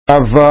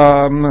of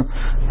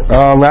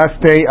last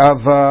day of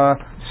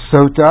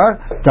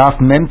Sotah, Daf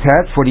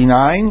Memtet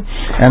 49,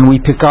 and we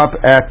pick up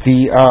at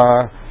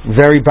the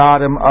very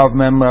bottom of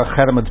Mem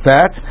Cheramad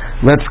Bet.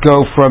 Let's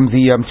go from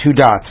the 2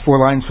 dots, 4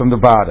 lines from the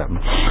bottom.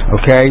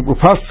 Okay,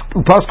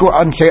 Upasku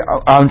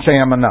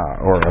Anshe Amana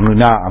or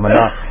Amuna.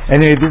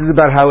 Anyway, this is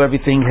about how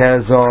everything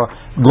has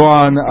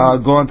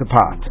gone to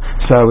pot.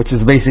 So, which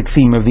is the basic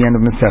theme of the end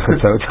of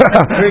Masechet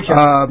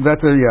Sotah.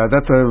 That's a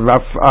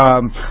rough.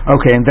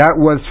 Okay, and that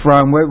was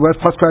from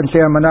Pasku Anshe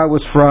Amana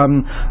was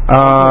from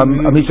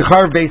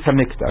Mishachar Beis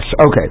Hamikdash.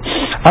 Okay,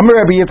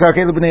 Amar Rabbi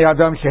Yitzchak Elu Bnei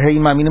Adam Shehei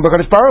Ma'aminim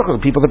B'Kadosh Baruch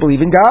Hu, people that believe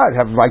in God,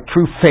 have like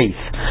true faith.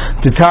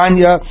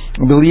 Titania,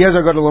 Beliezer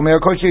got a lomer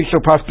kosher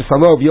shopas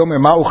b'salov yomer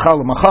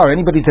ma'uchal machar.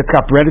 Anybody that's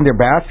got bread in their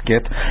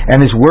basket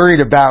and is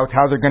worried about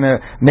how they're going to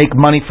make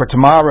money for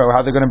tomorrow,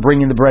 how they're going to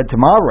bring in the bread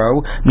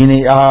tomorrow,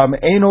 meaning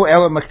eno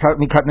ela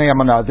mikatnei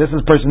amana. This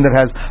is a person that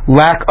has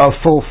lack of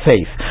full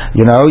faith.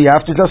 You know, you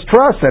have to just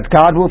trust that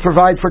God will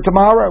provide for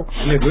tomorrow.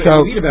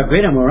 So read about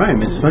Beit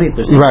Amoraim. It's funny if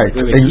there's right.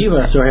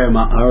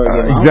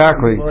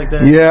 Exactly. Like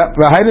that. Yeah.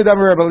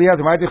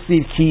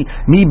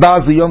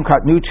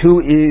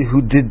 Who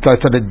did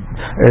sort of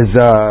is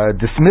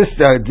dismissed,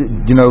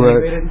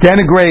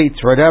 denigrates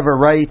or whatever,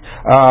 right?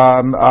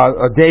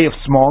 A day of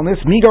smallness.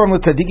 Who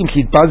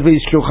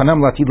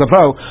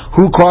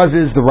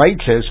causes the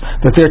righteous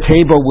that their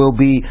table will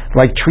be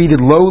like treated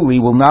lowly,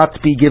 will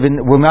not be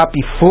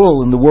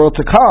full in the world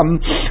to come.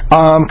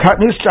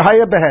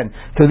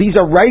 So these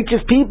are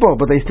righteous people,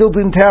 but they still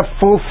didn't have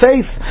full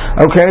faith.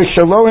 Okay, they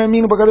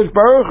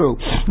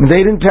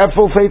didn't have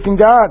full faith in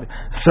God.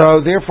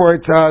 So therefore,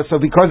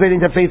 because they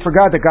didn't have faith for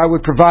God, that God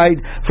would provide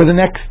for the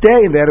next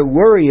day, and they had to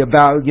worry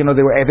about, they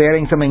were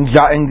adding some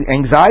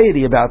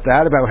anxiety about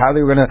that, about how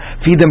they were going to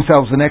feed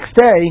themselves the next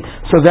day.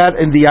 So that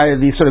in the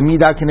sort of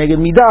midah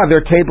keneged midah,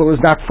 their table is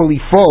not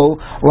fully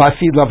full.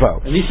 Lasid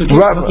lavo. At least we're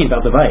talking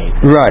about the Vayit,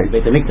 right?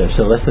 Beit Hamikdash.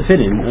 So that's the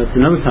fit-in. That's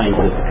another time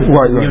because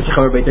right.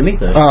 Beit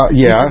Hamikdash.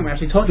 Yeah. We're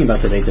actually talking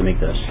about the Beit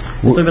Hamikdash.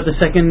 We're talking about the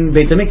second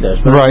Beit Hamikdash.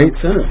 Right.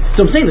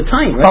 So I'm saying the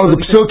time. Right? Oh, the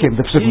psukim.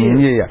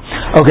 Yeah.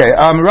 Okay.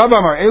 Rabbi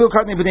Amar Elu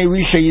Katnei Bnei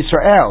Risha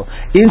Yisrael.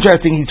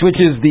 Interesting. He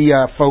switches the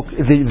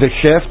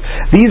shift.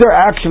 These are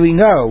actually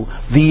the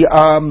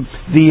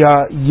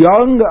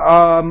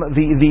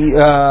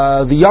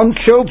young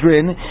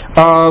children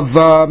of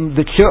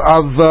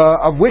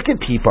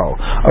wicked people.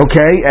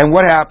 Okay, and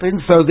what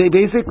happened? So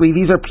these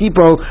are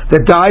people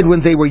that died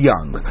when they were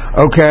young.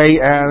 Okay,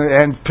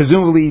 and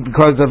presumably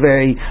because of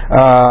a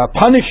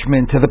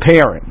punishment to the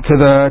parent, to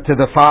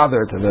the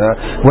father, to the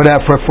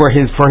whatever for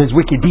his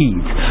wicked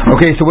deeds.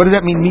 Okay, so what does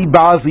that mean?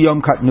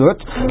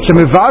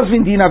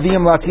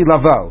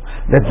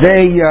 That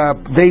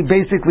they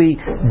basically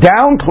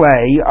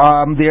downplay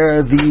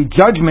the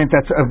judgment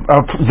that's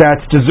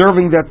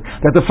deserving that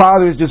the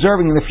father is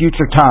deserving in the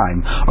future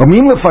time.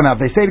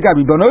 They say to God,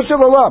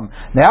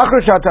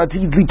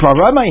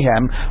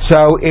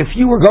 so if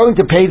you were going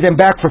to pay them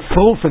back for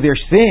full for their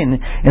sin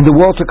in the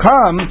world to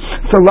come,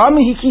 so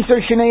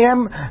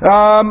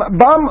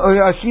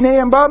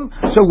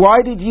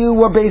why did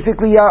you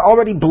basically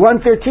already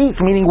blunt their teeth?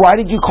 Meaning, why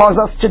did you cause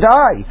us to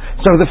die?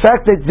 So the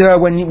fact that that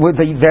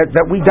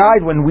we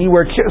died when we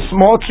were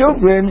small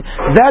children,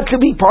 that could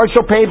be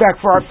partial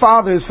payback for our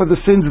fathers for the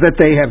sins that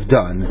they have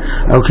done.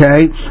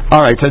 Okay?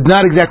 Alright, so it's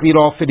not exactly at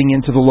all fitting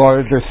into the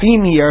larger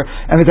theme here,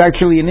 and it's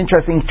actually an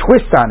interesting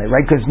twist on it,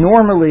 right? Because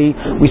normally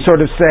we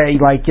sort of say,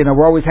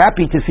 we're always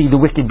happy to see the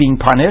wicked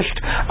being punished,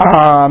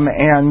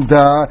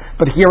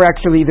 but here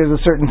actually there's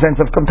a certain sense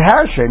of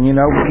compassion,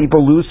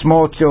 people lose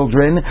small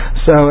children,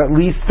 so at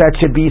least that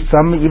should be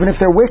some, even if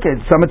they're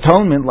wicked, some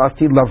atonement,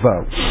 lastid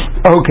lavo.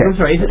 Okay. I'm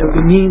sorry,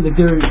 meaning that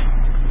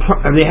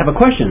they have a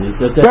question.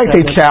 Right,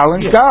 they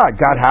challenge God.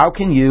 God, how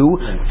can you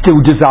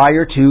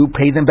desire to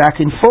pay them back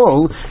in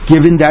full,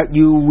 given that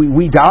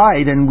we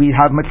died and we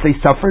how much they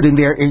suffered in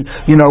their,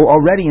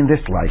 already in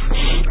this life?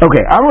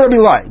 Okay, I'm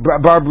Rabbi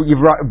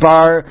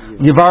Bar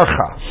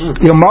Yivarcha.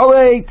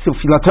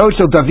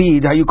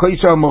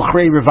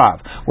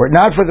 Were it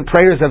not for the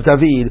prayers of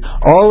David,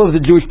 all of the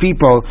Jewish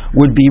people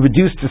would be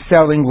reduced to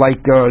selling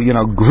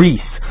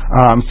grease.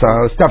 So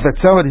stuff that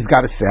somebody's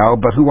got to sell,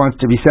 but who wants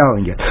to be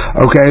selling it?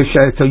 Okay,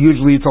 so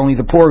usually it's only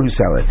the poor who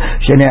sell it.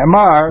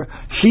 Shene'amar,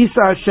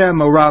 Shisa Hashem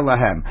Mora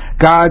Lahem.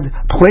 God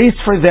placed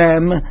for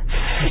them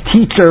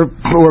teacher,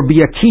 or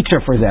be a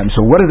teacher for them.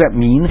 So what does that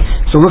mean?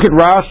 So look at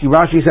Rashi.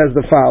 Rashi says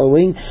the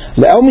following: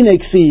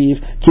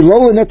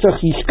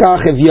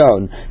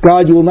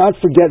 God, you will not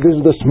forget. This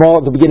is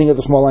the beginning of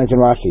the small lines in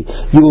Rashi.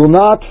 You will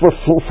not for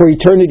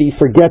eternity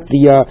forget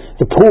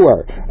the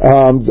poor.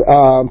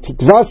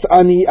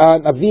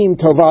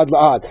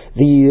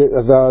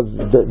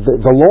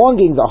 The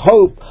longing, the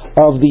hope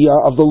of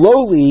the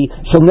lowly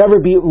shall never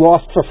be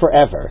lost for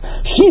forever.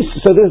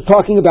 So this is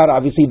talking about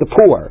obviously the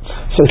poor.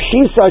 So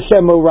Shisa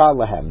Hashem Mora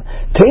Lahem.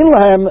 Tein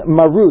lahem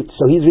marut.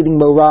 So he's reading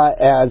Morah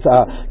as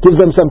gives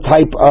them some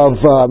type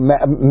of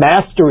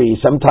mastery,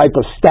 some type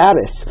of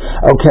status.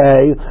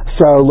 Okay,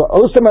 so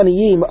osam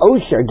aniyim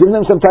osher, give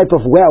them some type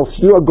of wealth.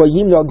 You are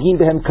goyim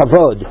nogim behem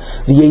kavod.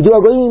 The yedu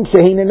goyim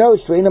shehin enos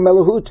shehin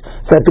melahut.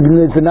 So that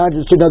the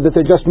non-Jews should know that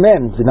they're just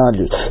men. The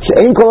non-Jews.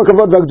 Shein kol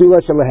kavod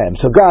v'gdula shelahem.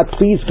 So God,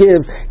 please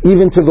give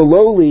even to the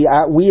lowly.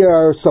 We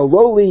are so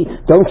lowly.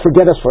 Don't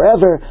forget us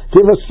forever.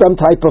 Give us some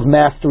type of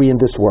mastery in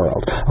this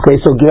world.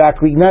 Okay, so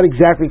not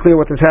exactly clear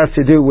what this has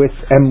to do with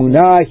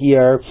emunah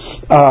here,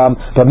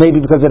 but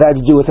maybe because it had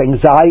to do with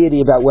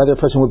anxiety about whether a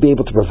person would be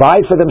able to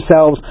provide for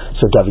themselves.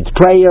 So David's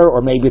prayer,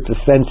 or maybe it's a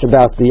sense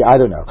about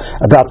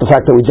about the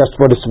fact that we just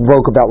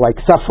spoke about like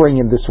suffering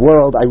in this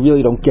world. I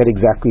really don't get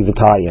exactly the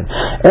tie-in.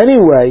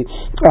 Anyway,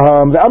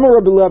 the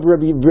Amar Rabbi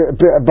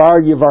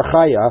Bar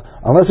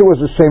Yevarchaya, unless it was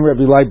the same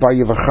Rabbi Lai Bar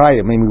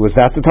Yevarchaya, maybe was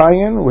that the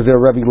tie-in? Was there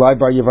a Rabbi Lai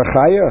Bar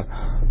Yevarchaya?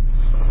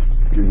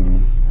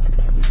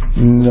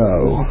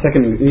 No.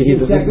 Second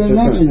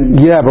mention.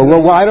 Yeah, but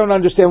I don't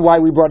understand why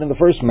we brought in the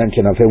first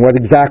mention of him, what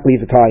exactly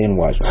the tie-in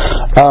was.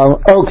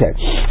 Okay.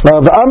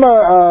 The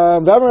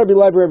Amar Rabbi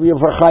Lai Rabbi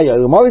Yevarchaya,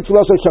 what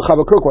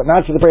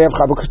not for the prayer of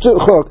Chavakuk,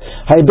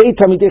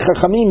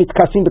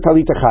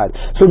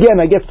 so again,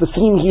 I guess the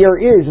theme here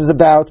is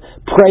about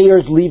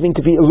prayers leading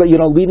to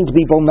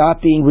people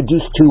not being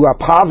reduced to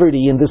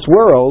poverty in this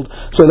world.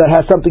 So that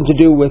has something to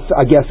do with,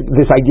 I guess,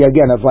 this idea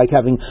again of like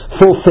having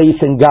full faith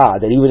in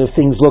God, that even if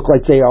things look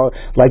like they are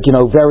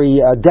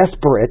very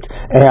desperate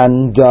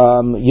and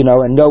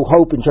and no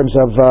hope in terms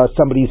of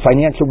somebody's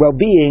financial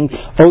well-being,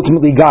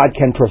 ultimately God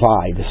can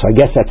provide. So I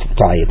guess that's the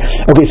tie-in.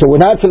 Okay, so we're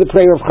not for the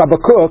prayer of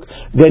Chavakuk,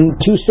 then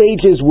two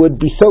sages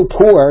would be so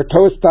poor,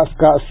 Torah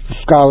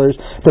scholars,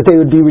 that they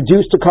would be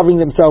reduced to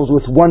covering themselves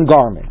with one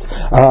garment.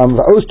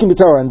 And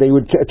they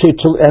would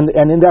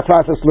and in that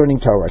process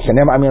learning Torah. So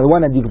I mean, on the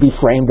one hand, you could be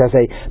framed as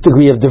a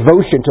degree of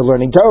devotion to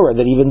learning Torah,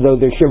 that even though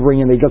they're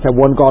shivering and they just have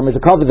one garment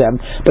to cover them,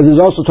 but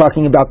there's also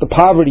talking about the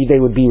poverty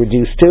they would be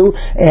reduced to,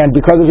 and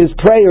because of his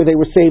prayer, they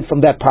were saved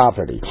from that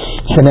poverty.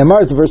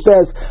 Shenemar, the verse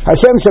says,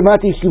 Hashem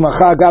Shamati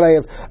Shimacha, God, I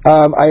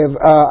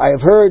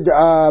have heard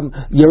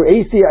your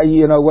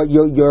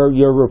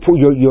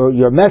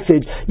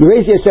message. Your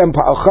Hashem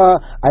Pa'alcha,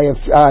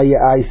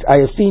 I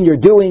have seen your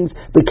doings.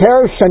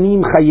 B'kerev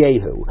Shanim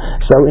Chayehu.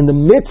 So in the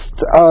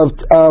midst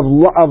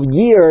of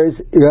years,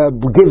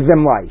 give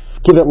them life.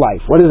 Give it life.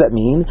 What does that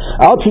mean?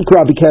 Al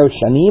tikra b'kerev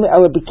shanim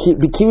ela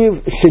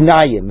b'kirev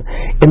shinayim.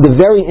 In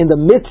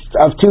the midst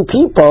of two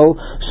people,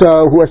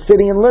 so who are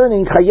sitting and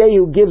learning,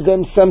 chayehu, give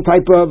them some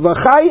type of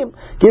chayim,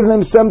 give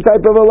them some type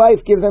of a life,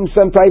 give them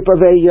some type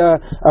of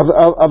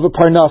a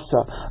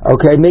parnasa.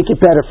 Okay, make it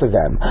better for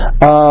them.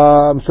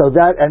 So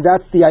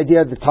that's the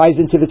idea that ties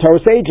into the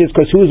Torah sages,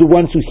 because who's the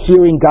ones who's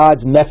hearing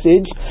God's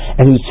message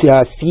and who's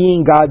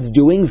seeing God's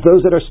doings?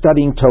 Those that are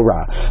studying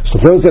Torah.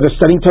 So those that are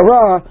studying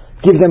Torah,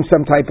 give them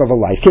some type of a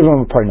life. Give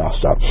them a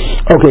parnasa.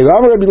 Okay, so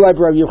I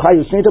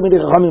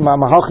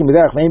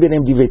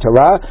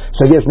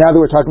guess now that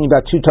we're talking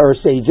about two Torah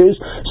sages,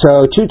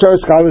 so two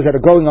Torah scholars that are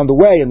going on the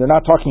way, and they're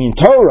not talking in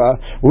Torah,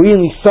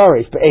 really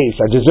sorry,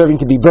 are deserving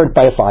to be burnt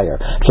by a fire.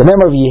 So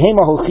remember,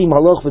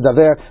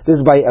 this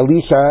is by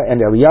Elisha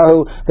and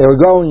Eliyahu. They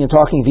were going and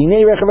talking,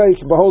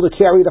 behold, a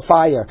chariot of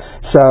fire.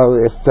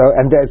 So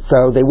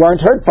they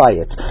weren't hurt by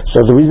it.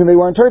 So the reason they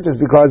weren't hurt is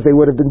because they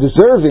would have been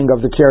deserving of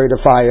the chariot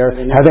of fire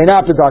had they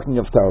not been talking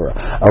of Torah.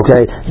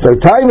 Okay, so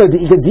time of the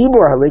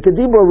Ikadibor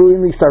Halekadibor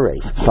ruinly sarei.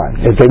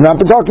 Fine. If they've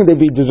not been talking, they'd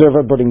be deserve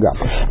of burning up.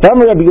 Back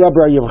to Rabbi Lai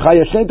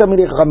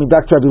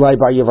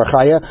Bar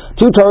Yevarchaya,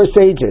 two Torah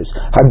sages,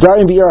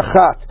 Hadarim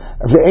B'Yarachat.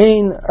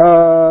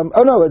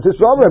 This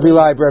is all Rabbi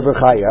Lai Bar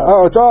Yevarchaya.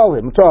 Oh, it's all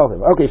him.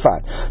 Okay,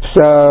 fine.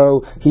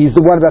 So he's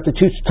the one about the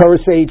two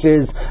Torah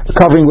sages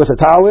covering with a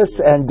talis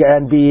and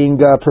being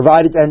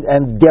provided,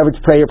 and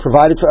David's prayer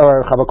provided for,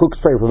 or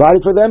Chavakuk's prayer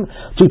provided for them.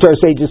 Two Torah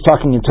sages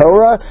talking in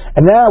Torah,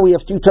 and now we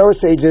have two Torah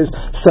sages.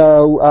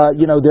 So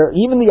there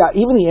even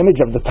the image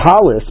of the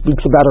talis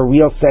speaks about a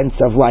real sense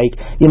of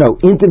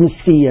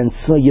intimacy and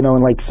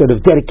sort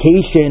of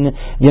dedication,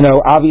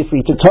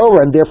 obviously to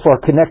Torah, and therefore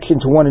connection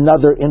to one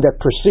another in that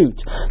pursuit.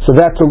 So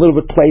that's a little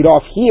bit played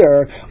off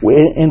here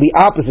in the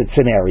opposite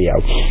scenario.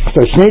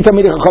 So two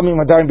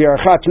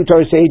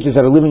Torah sages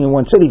that are living in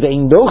one city,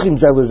 and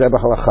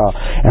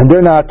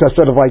they're not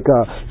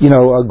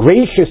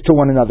gracious to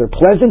one another,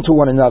 pleasant to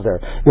one another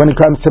when it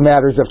comes to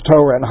matters of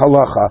Torah and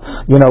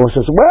halacha.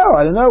 Says, well,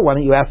 I don't know, why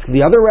don't you ask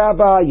the other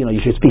rabbi? You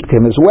should speak to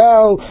him as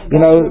well.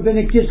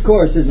 Rabbinic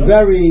discourse is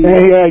very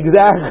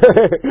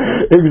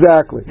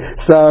exactly.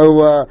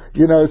 So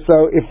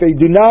so if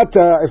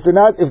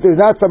there's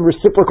not some some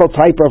reciprocal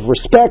type of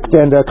respect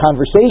and a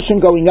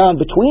conversation going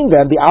on between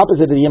them, the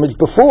opposite of the image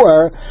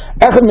before,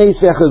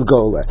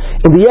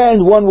 in the end,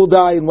 one will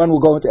die and one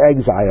will go into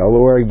exile,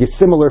 or a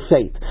similar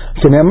fate.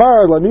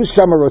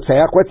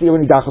 What's the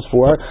Yonidachas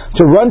for?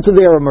 To run to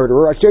their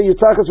murderer,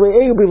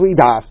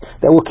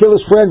 that will kill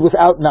his friend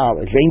without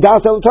knowledge.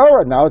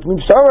 Now it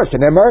means Torah.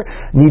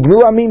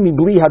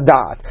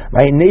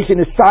 My nation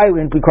is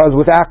silent because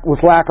with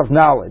lack of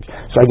knowledge.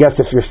 So I guess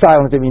if you're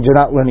silent, it means you're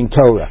not learning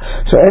Torah.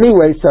 So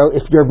anyway,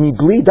 if you're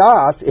mibli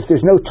das, if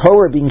there's no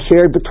Torah being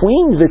shared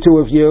between the two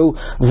of you,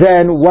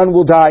 then one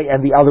will die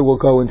and the other will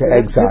go into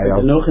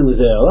exile.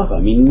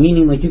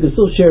 Meaning like you can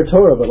still share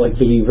Torah, but like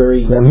to be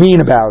very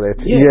mean about it.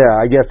 Yeah,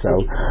 I guess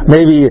so.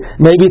 Maybe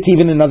it's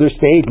even another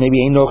stage. Maybe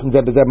you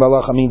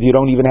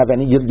don't even have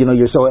any.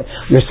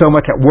 You're so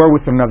much at war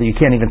with another, you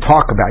can't even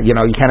talk about. You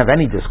can't have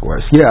any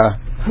discourse. Yeah.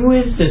 Who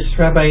is this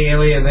Rabbi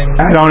Elia then?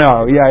 I don't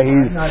know. Yeah,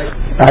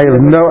 I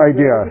have no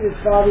idea. His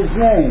father's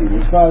name.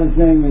 His father's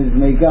name is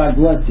May God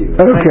bless you.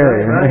 Okay.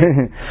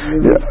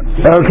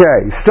 Okay.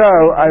 So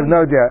I have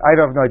no idea.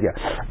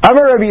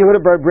 Amar Rabbi Yehuda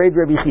bar Braid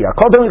Rabbi Chia.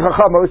 So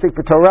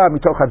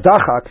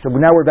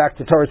now we're back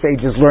to Torah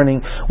sages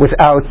learning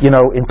without,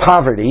 in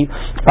poverty.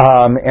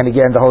 And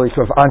again, the whole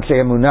issue of Anshe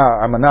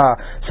Amunah,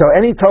 Amanah. So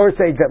any Torah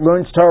sage that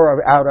learns Torah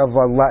out of,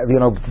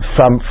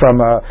 from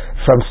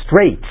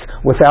straits,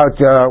 without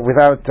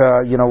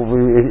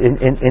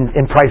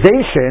in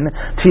privation,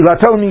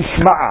 Tfilato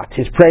nishma'at,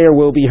 his prayer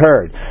will be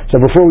heard.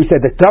 So before we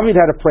said that David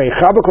had to pray,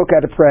 Habakkuk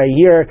had to pray,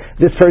 here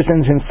this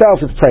person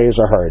himself, his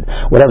prayers are heard.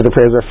 Whatever the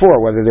prayers are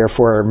for, whether they're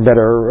for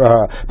better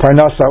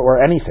parnasa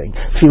or anything.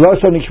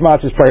 Tfilato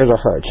nishma'at, his prayers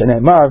are heard.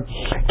 Shenemar,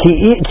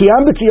 Ki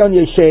am b'tzion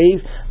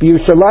yeshev,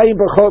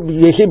 B'Yerushalayim,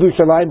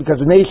 because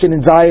the nation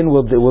in Zion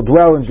will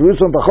dwell in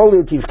Jerusalem. It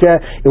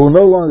will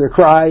no longer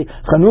cry.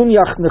 Chanun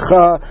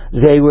yachnecha,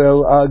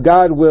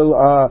 God will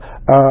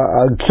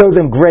show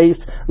them grace.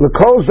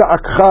 L'kol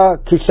za'akcha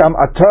kisham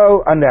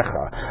ato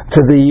anecha,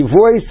 to the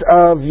voice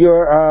of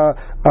your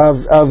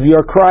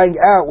crying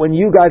out when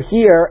you got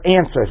here,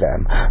 answer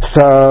them.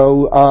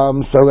 So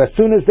as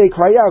soon as they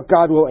cry out,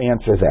 God will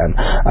answer them.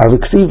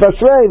 And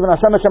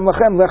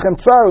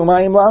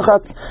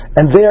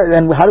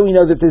how do we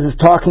know that this is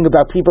talking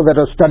about people that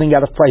are studying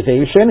out of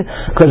privation?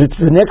 Because it's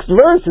the next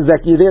verse is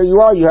that you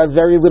have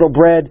very little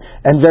bread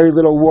and very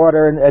little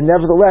water, and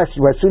nevertheless,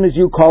 as soon as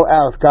you call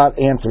out, God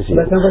answers you.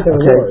 That sounds like a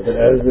war.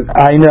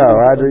 I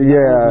know. I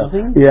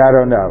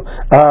don't know.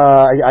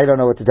 I don't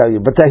know what to tell you.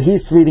 But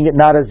he's reading it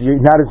not as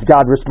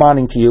God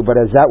responding to you, but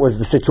as that was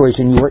the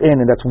situation you were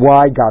in, and that's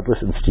why God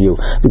listens to you,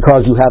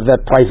 because you have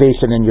that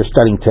privation and you're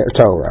studying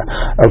Torah.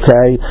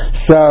 Okay?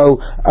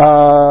 So,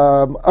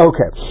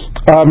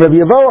 Rabbi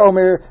Yevo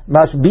Omer,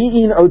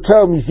 Masbi'in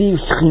Oto Miziv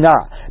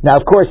Shechina. Now,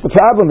 of course, the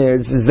problem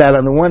is that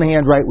on the one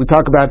hand, right, we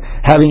talk about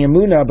having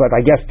emunah, but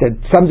I guess to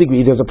some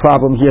degree there's a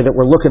problem here that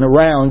we're looking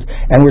around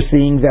and we're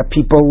seeing that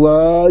people,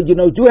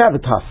 do have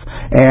it tough.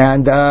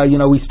 And,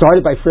 we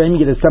started by framing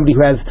it as somebody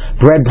who has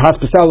bread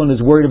hospital and is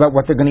worried about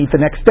what they're going to eat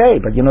the next day.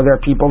 But, there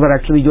are people that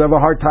actually do have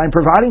a hard time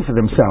providing for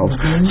themselves.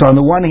 Mm-hmm. So on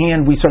the one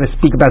hand, we sort of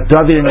speak about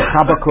David and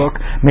Habakkuk,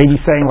 maybe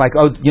saying like,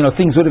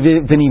 things would have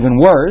been even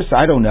worse.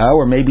 I don't know.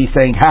 Or maybe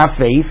saying, have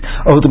faith.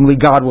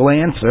 Ultimately, God will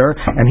answer.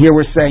 And here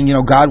we're saying,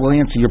 God will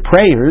answer your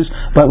prayers,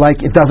 but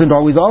it doesn't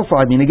always also,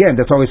 again,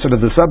 that's always sort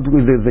of the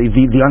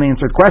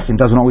unanswered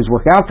question. Doesn't always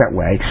work out that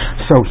way.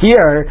 So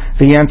here,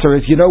 the answer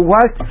is,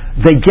 what?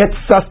 They get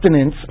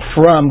sustenance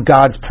from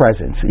God's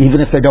presence,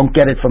 even if they don't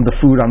get it from the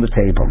food on the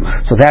table.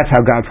 So that's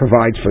how God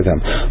provides for them.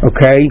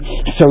 Okay?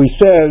 So he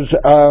says,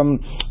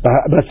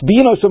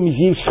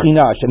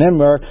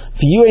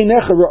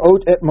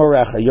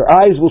 your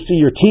eyes will see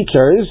your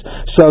teachers,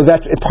 so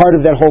that's a part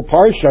of that whole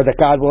parsha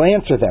that God will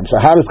answer them. So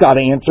how does God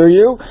answer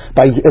you?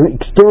 By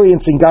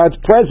experiencing God's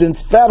presence,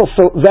 that'll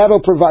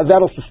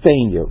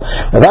sustain you.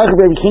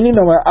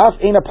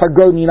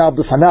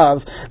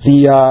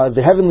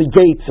 The heavenly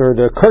gates or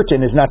the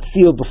curtain is not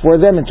sealed before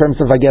them in terms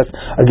of, I guess,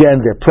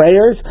 again, their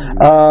prayers.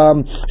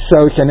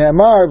 So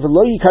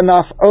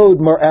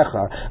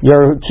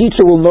your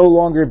teacher will no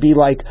longer be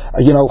like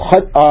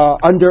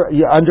under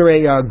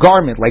a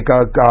garment, like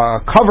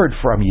covered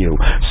from you.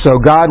 So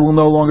God will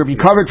no longer be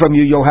covered from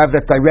you. You'll have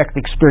that direct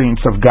experience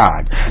of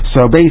God.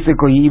 So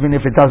basically, even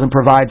if it doesn't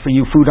provide for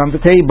you food on the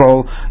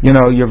table, you're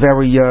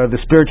the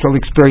spiritual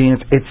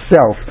experience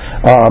itself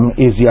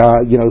is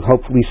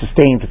hopefully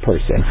sustains a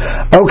person.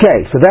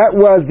 Okay, so that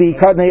was the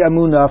Kadnei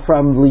Amunah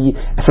from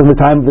the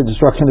time of the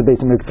destruction of the Beit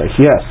HaMikdash.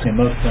 Yes. And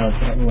most times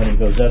when he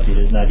goes up,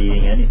 he's not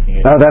eating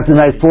anything. Oh, that's a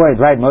nice point,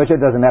 right? Moshe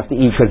doesn't have to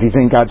eat because he's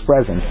in God's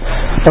presence.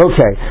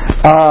 Okay.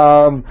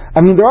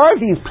 There are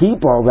these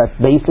people that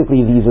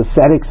basically these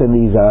ascetics and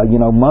these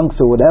monks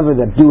or whatever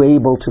that do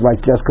able to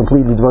just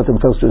completely devote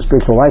themselves to a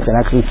spiritual life and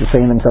actually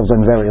sustain themselves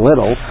on very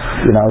little.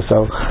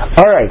 So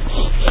all right.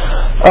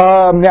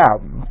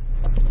 Now,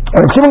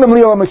 From the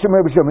day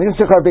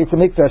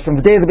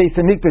of the Beis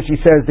Hamikdash, he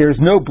says there's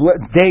no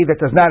day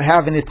that does not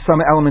have in it some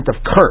element of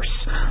curse.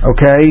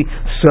 Okay,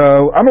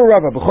 so I'm a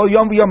Rabbi. Not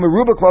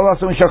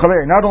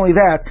only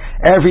that,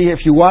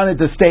 if you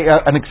wanted to state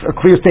a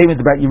clear statement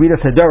about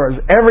Yeridas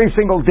Hadoros, every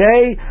single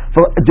day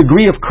the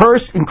degree of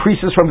curse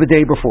increases from the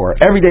day before.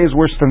 Every day is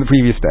worse than the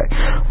previous day.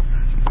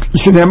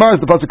 As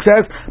the pasuk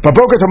says,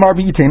 "Baboker tamar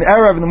mi'itein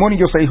erev." In the morning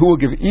you'll say, "Who will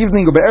give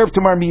evening?" Or "Be'erev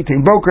tamar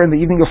mi'itein boker." In the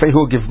evening you'll say, "Who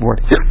will give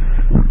morning?"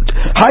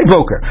 Hi,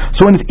 boker.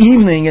 So when it's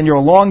evening and you're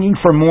longing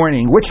for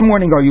morning, which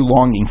morning are you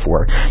longing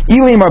for?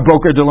 Ilim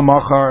boker de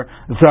lamachar,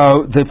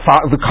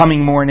 the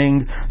coming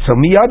morning. So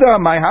miyada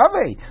my have.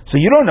 So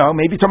you don't know.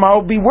 Maybe tomorrow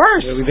will be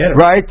worse,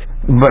 right?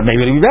 But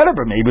maybe it'll be better.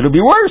 But maybe it'll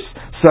be worse.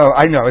 So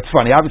I know it's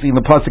funny. Obviously, in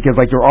the pasuk is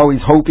like you're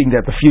always hoping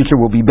that the future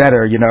will be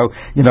better. You know,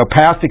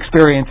 past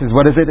experience is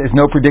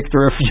no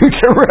predictor of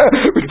future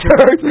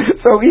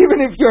returns. So even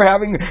if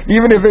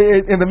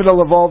in the middle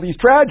of all these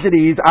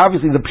tragedies,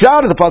 obviously the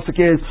pshat of the pasuk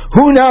is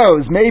who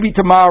knows? Maybe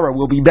tomorrow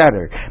will be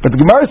better. But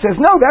the Gemara says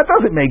no, that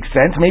doesn't make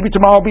sense. Maybe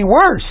tomorrow will be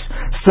worse.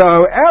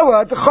 So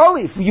Ella the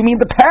cholif, you mean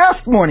the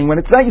past morning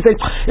when it's not? You say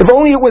if it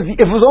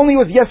was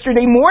only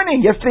yesterday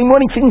morning. Yesterday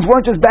morning things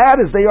weren't as bad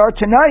as they are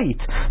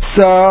tonight.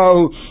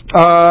 So.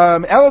 So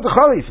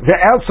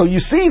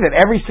you see that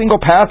every single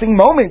passing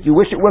moment you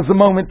wish it was the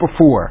moment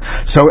before.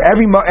 So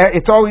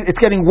it's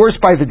getting worse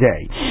by the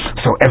day.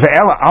 So if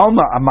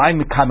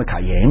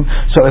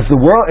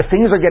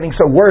things are getting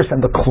so worse and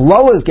the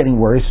klala is getting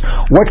worse,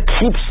 what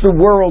keeps the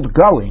world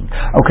going?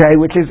 Okay,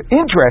 which is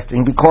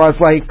interesting because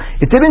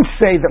it didn't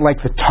say that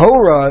the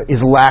Torah is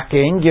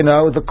lacking.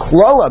 The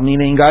klala,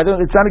 meaning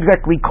it's not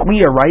exactly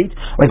clear, right?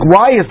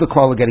 Why is the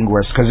klala getting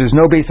worse? Because there's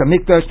no Beis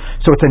Hamikdash,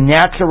 so it's a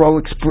natural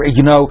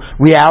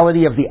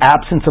reality of the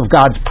absence of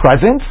God's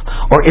presence,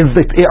 or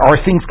are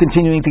things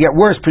continuing to get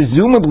worse?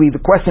 Presumably, the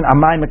question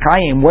Amai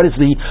Mekayim, what is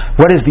the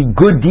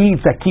good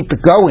deeds that keep it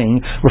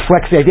going,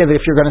 reflects the idea that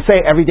if you're going to say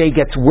every day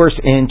gets worse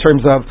in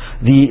terms of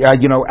the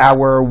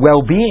our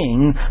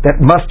well-being, that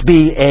must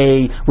be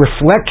a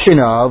reflection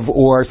of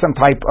or some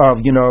type of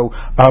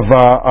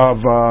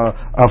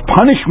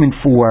punishment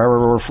for,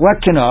 or a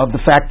reflection of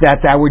the fact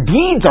that our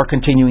deeds are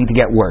continuing to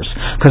get worse.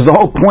 Because the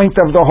whole point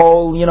of the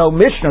whole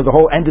Mishnah, the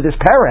whole end of this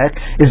parak,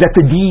 is that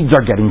the deeds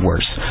are getting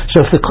worse.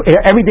 So if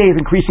every day is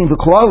increasing the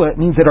klala, it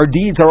means that our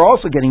deeds are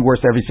also getting worse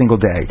every single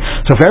day.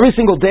 So if every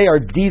single day our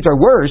deeds are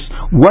worse,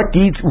 what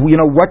deeds,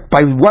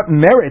 by what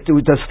merit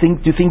do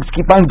things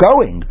keep on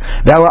going?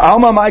 By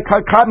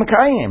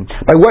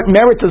what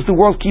merit does the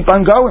world keep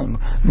on going?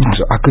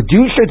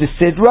 Akadusha de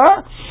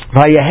Sidra,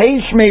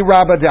 Vayehesh me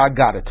Rabba de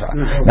Agadata.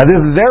 Now this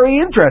is very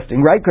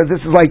interesting, right? Because this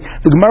is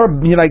the Gemara,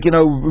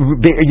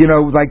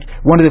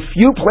 one of the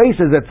few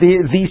places that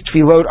these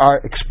tefillot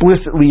are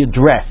explicitly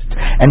addressed.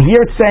 And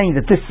here it's saying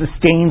that this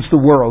sustains the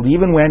world.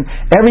 Even when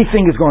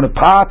everything is going to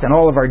pot and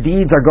all of our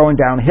deeds are going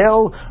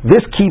downhill,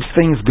 this keeps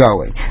things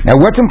going. Now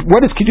what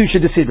is Kedusha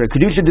de Sidra?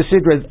 Kedusha de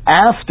Sidra is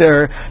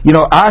after,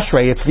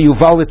 Ashrei, it's the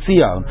Yuval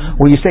Etzion,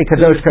 where you say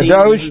Kadosh,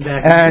 Kadosh,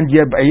 and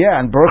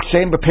Baruch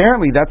Shem,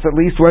 apparently that's at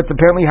least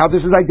how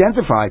this is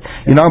identified.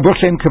 Baruch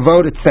Shem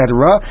Kavod,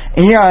 etc.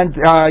 And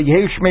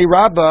Yehesh me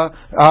Rabba,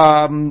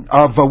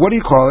 of what do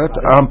you call it?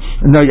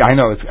 I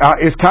know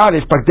it's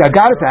Kaddish, but the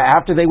Agadata,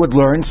 after they would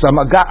learn some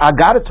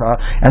Agadata,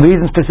 and the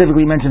reason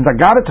specifically mentions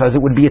Agadata is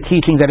it would be a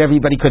teaching that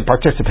everybody could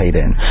participate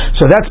in.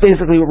 So that's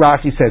basically what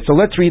Rashi says. So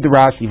let's read the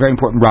Rashi, very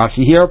important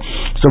Rashi here.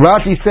 So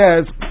Rashi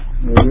says,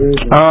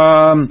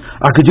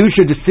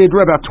 Akadusha de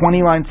Sidra, about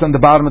 20 lines on the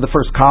bottom of the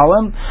first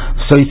column.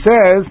 So he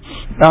says,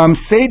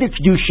 say the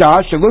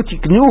Kedusha, Shalot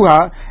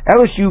Yiknuha,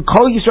 Elishu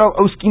Kol Yisrael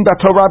Oskin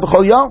Batorah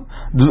B'chol Yom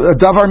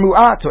Davar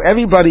Mu'at. So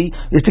everybody,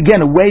 it's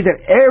again a way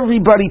that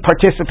everybody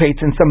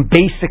participates in some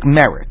basic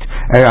merit.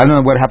 I don't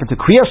know what happened to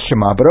Kriyas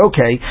Shema, but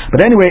okay.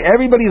 But anyway,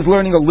 everybody is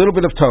learning a little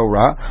bit of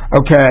Torah.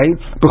 Okay,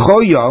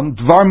 B'chol Yom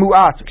Dvar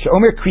Mu'at.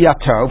 She'omer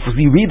Kriyato. If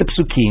you read the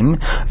Psukim,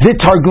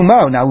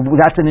 V'targumo. Now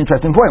that's an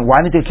interesting point.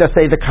 Why didn't they just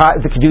say the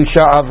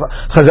Kedusha of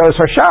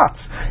Chazaros Hashatz?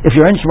 If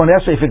you're in Shemon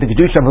Esrei, if it's the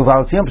Kedusha of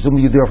Uval Tziyam,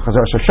 presumably you do of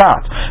Chazaros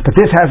Hashatz. But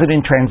this has it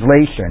in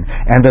translation,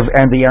 and the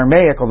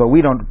Aramaic, although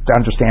we don't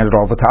understand it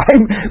all the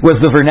time, was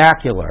the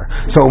vernacular.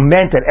 So it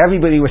meant that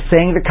everybody was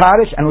saying the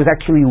Kaddish and was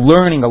actually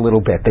learning a little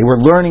bit. They were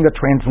learning a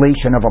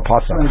translation of a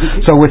pasuk.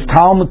 So it was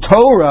Talmud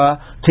Torah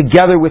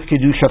together with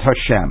Kedushat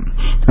Hashem.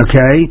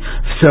 Okay?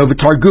 So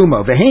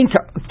v'targumo v'hein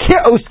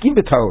ke'oskim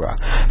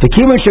b'Torah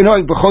v'kivon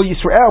shenoig b'chol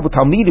Yisrael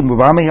v'talmidim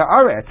v'b'amei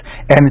ha'aretz.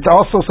 And it's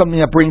also something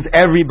that brings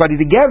everybody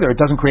together. It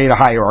doesn't create a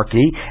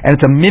hierarchy, and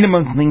it's a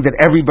minimum thing that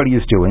everybody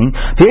is doing.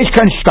 V'yesh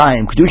kan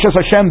shtayim Kedushat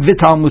Hashem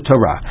v'talmud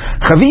Torah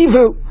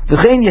chavivu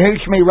V'chein Yehi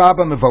Shmei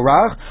Rabba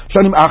Mevorach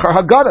Shanim Achar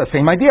Haggadah.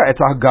 Same idea.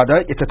 It's a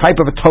Haggadah. It's a type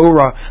of a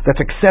Torah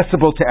that's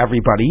accessible to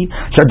everybody.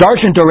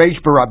 Shadarshan Doresh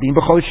Barabim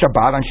B'chol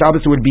Shabbat. On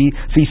Shabbos it would be,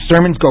 see,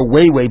 sermons go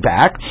way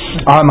back.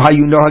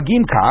 Hayu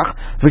Nohagim Kach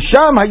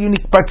V'sham Hayu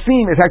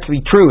Nikpatzim. It's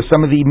actually true.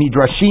 Some of the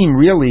midrashim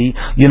really,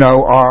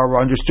 are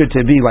understood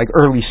to be like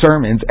early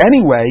sermons.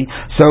 Anyway,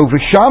 so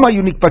V'sham Hayu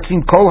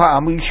Nikpatzim Kol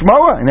Ha'am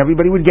Yishmoa, and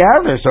everybody would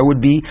gather. So it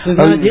would be it's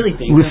not a daily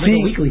thing. It's like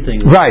a weekly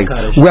thing. Right.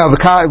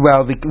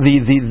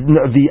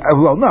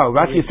 No.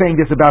 Rashi is saying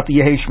this about the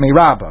Yehi Shmei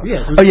Rabbah.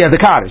 The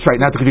Kaddish, right?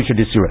 Not the Kedusha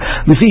D'Sura.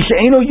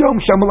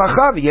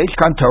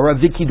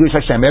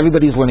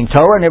 Everybody's learning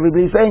Torah, and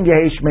everybody's saying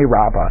Yehi Shmei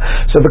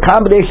Rabbah. So the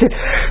combination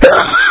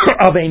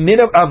of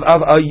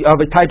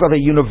a type of a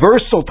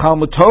universal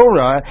Talmud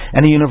Torah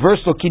and a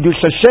universal Kiddush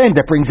Hashem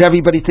that brings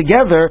everybody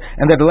together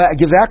and that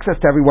gives access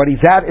to everybody,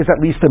 that is at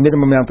least the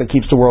minimum amount that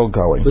keeps the world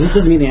going. But this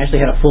doesn't mean they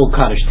actually had a full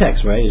Kaddish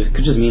text, right? It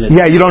could just mean that.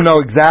 Yeah, you don't know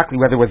exactly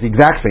whether it was the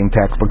exact same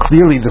text, but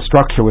clearly the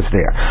structure was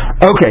there.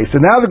 Okay, so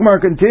now the Gemara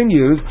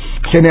continues.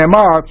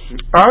 Shenemar,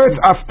 Aretz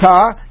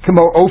Afta,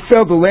 Kamo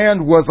Ophel, the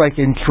land was like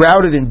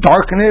enshrouded in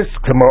darkness.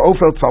 Kamo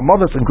Ophel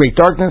Tzalmodas, in great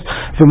darkness.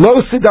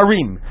 V'lo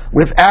Sidarim,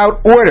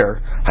 without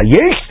order.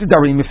 Hayesh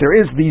Sidarim, if there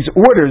is these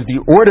orders, the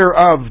order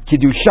of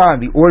Kiddushan,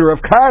 the order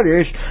of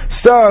Kaddish,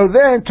 so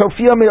then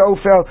Tofia Me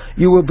Ophel,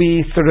 you will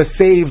be sort of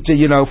saved,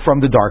 from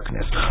the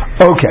darkness.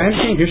 Okay. I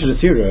understand Kiddusha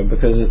D'Sura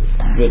because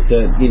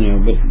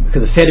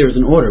because the Seder is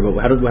in order, but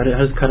how does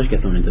Kaddish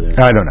get thrown into there?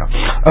 I don't know.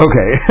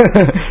 Okay.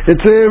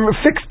 It's a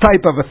fixed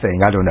type of a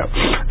thing. I don't know.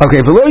 Okay.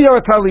 And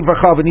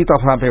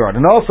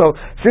also,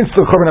 since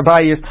the Korban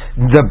Habayis,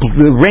 the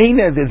rain,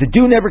 the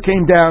dew never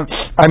came down.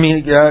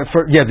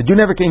 The dew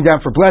never came down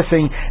for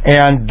blessing,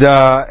 and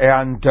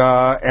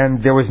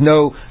there was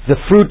the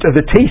fruit,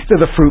 the taste of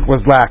the fruit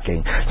was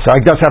lacking. So I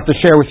just have to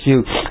share with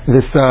you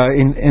this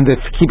in this,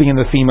 keeping in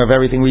the theme of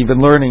everything we've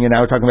been learning, and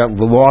now we're talking about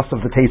the loss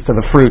of the taste of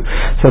the fruit.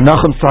 So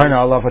Nachum Sarna,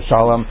 Allah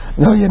Shalom.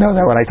 No, you know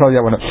that one. I told you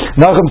that one.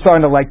 Nachum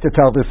Sarna liked to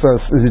tell this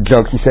as a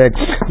joke. He said,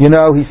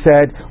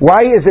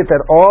 why is it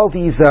that all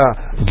these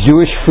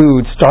Jewish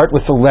foods start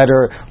with the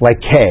letter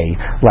like K,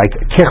 like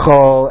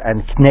Kichol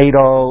and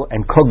Knedel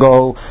and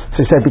Kugol?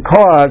 So he said,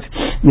 because,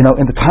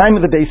 in the time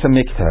of the Beis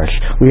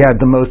HaMikdash, we had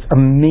the most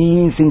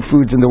amazing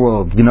foods in the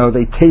world.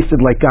 They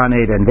tasted like Gan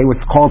Eden. They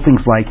would call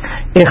things like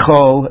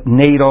Ichol,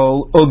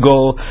 Nadel,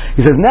 Ugol.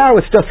 He says, now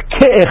it's just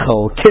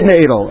Kichol,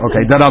 Knedel.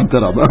 Okay, da-dum.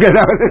 Okay,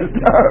 that was his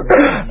joke.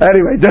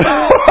 Anyway,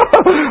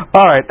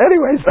 all right,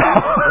 anyways,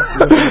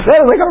 that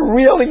was like a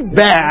really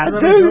bad.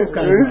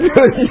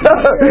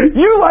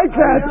 You like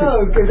that?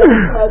 No, because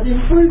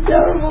I'm food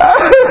terrible. I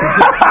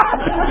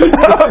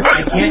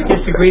can't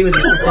disagree with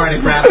this part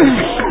of Rabbi.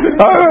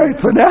 All right,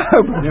 so now.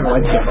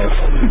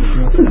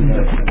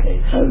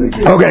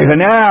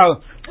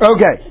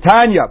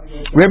 Tanya,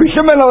 Rabbi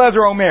Shimon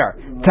Eliezer Omer,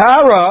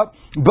 Tara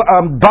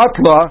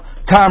Batla.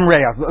 Tam,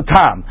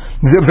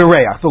 the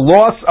reach. The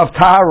loss of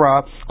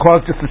tahara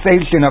caused the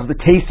cessation of the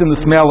taste and the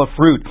smell of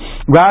fruit.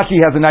 Rashi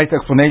has a nice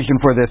explanation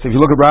for this. If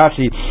you look at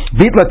Rashi,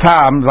 Vitla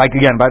tam, like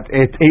again, but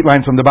it's 8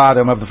 lines from the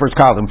bottom of the first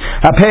column.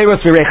 Because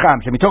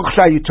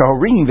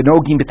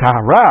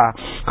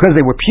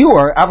they were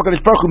pure,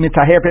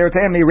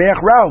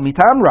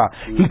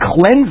 he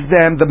cleansed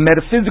them. The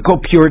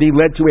metaphysical purity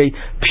led to a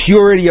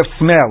purity of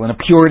smell and a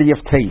purity of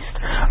taste.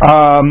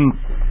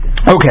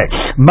 Okay,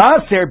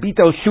 Maser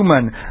Bito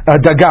Shuman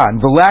Dagan.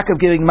 The lack of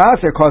giving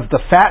Maser caused the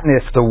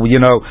fatness, of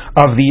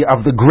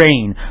the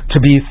grain to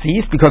be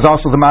ceased, because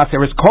also the Maser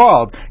is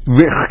called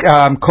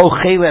Kol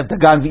Chelev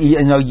Dagan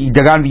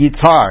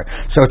V'Yitzar.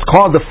 So it's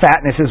called the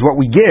fatness is what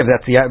we give.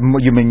 That's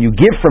you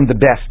give from the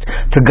best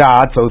to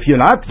God. So if you're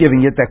not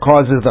giving it, that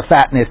causes the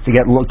fatness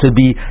to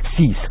be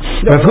ceased.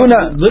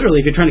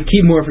 Literally, if you're trying to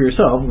keep more for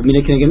yourself,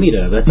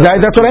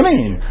 that's what I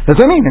mean.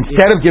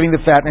 Instead of giving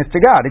the fatness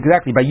to God,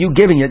 exactly by you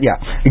giving it,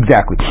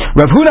 Exactly.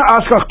 Rav Huna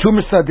Askach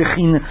Tumrsa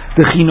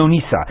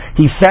Dechinonisa.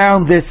 He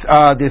found this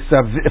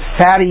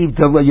fatty,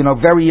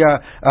 very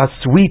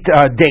sweet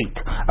date.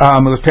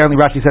 Apparently,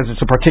 Rashi says it's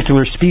a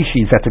particular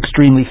species that's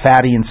extremely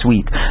fatty and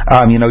sweet.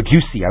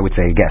 Juicy, I would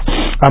say, I guess.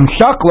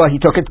 Shakla, he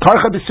took it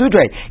Karcha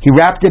Besudre. He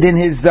wrapped it in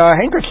his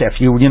handkerchief.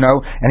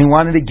 And he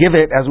wanted to give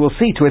it, as we'll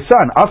see, to his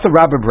son. Also,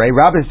 Rabbi's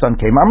son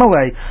came.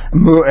 Amalei,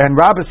 and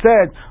Rabbi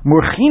said,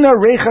 Murchina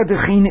Recha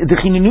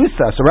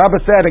Dechinusa. So Rabbi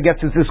said, I guess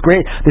this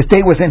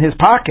date was in his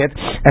pocket,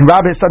 and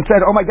Rabbi's son said,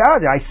 oh my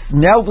God, I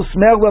smell the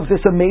smell of this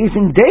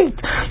amazing date.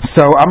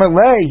 So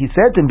Amalei, he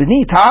said to him,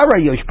 B'ni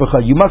Tara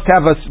Yoshbucha, you must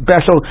have a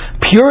special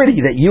purity,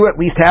 that you at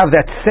least have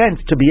that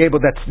sense to be able,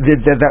 that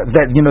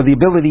the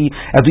ability,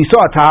 as we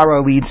saw,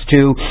 Tara leads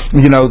to,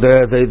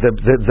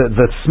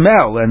 the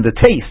smell and the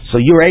taste. So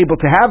you're able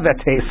to have that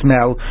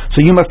smell,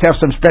 so you must have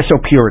some special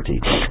purity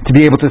to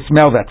be able to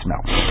smell that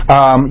smell.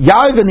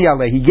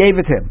 He gave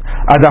it him.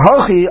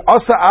 Adahochi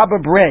Asa Abba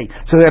Brei.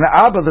 So then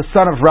Abba, the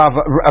son of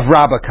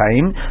Rabba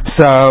came.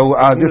 So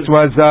this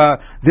was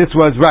this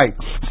was right.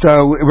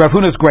 So Rav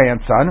Huna's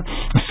grandson.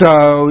 So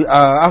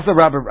also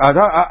Rabbi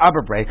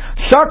Ababre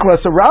Shakla.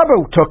 So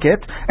Rabbi took it,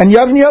 and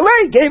Yavni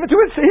Alei gave it to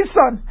his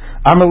son.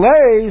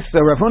 Amalei.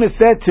 So Rav Huna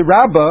said to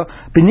Rabbi,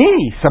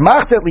 Bini,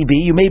 samachtet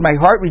libi, you made my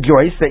heart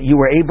rejoice that you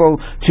were able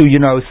to,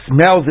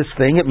 smell this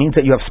thing. It means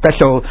that you have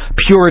special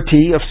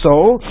purity of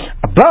soul.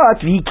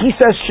 But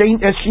v'kisa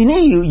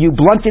shini, you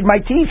blunted my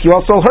teeth. You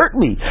also hurt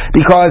me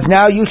because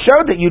now you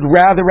showed that you'd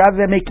rather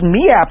than making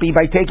me happy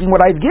by taking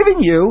what I've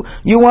given you,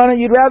 you'd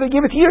rather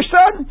give it to your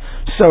son.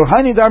 So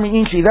hani darmi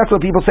inchi, that's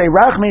what people say.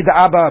 Rachme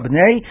da abba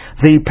abnei,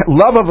 the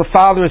love of a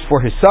father is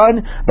for his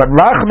son, but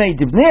rachme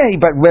dibnei,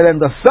 but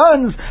when the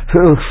son's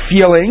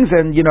feelings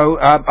and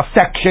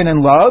affection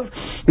and love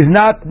is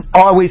not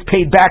always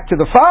paid back to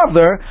the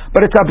father,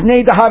 but it's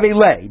abnei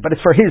dahavele, but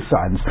it's for his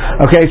sons.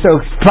 Okay, so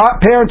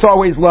parents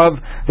always love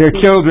their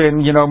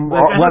children,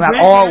 well, not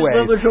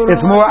always.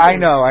 It's more. I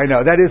know.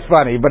 That is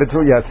funny, but it's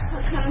yes.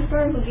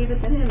 Who gave it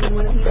to him, and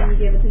what if he didn't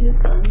give it to his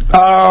son?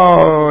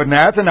 Oh,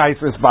 that's a nice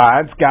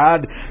response.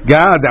 God,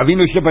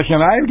 Avinu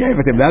Shebashamayim gave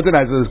it to him. That's a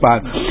nice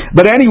response.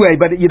 But anyway,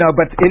 but it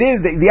is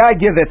the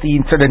idea that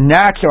the sort of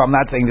natural. I'm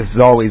not saying this is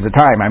always the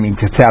time. I mean,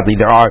 sadly,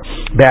 there are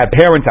bad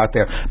parents out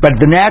there. But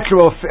the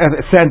natural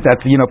sense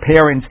that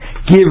parents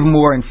give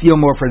more and feel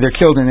more for their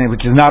children,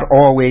 which is not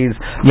always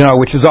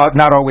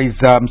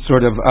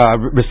sort of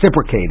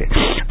reciprocated.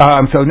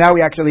 So now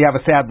we actually have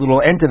a sad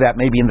little end to that,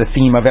 maybe in the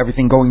theme of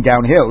everything going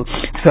downhill.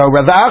 So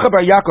Rav Acha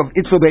Bar Yaakov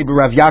Itzul Baby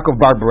Rav Yaakov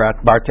Bar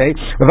Barte.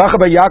 Rav Acha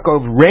Bar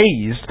Yaakov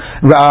raised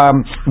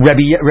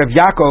Rav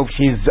Yaakov,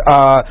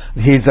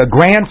 his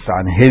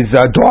grandson, his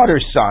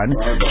daughter's son.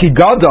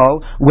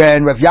 Shigadol,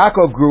 when Rav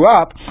Yaakov grew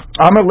up,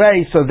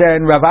 Amalei. So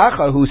then Rav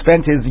Acha, who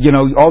spent his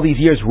all these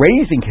years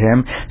raising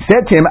him,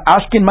 said to him,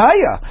 Ashkin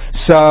Maya.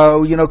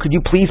 So could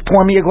you please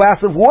pour me a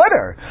glass of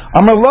water?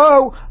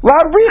 Amalo La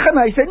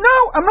Richana. He said, no,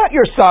 I'm not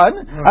your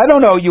son. I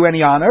don't owe you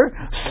any honor.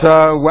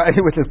 So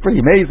which is pretty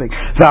amazing.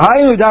 So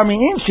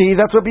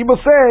that's what people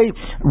say.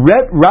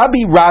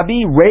 Rabbi,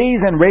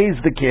 raise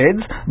the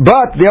kids,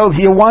 but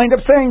he'll wind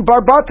up saying,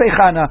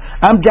 Barbatechana,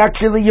 I'm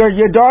actually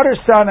your daughter's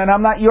son, and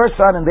I'm not your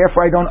son, and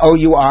therefore I don't owe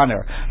you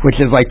honor, which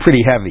is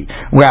pretty heavy.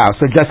 Wow,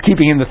 so just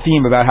keeping in the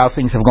theme about how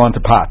things have gone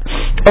to pot.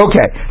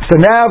 Okay, so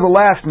now the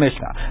last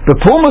Mishnah. The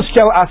Pulmus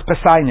Shel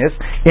Aspasinis,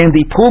 in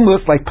the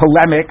Pulmus,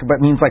 polemic, but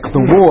means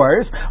the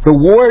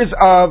wars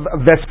of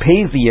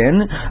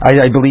Vespasian,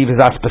 I believe is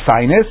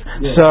Aspasinis.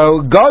 Yes.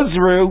 So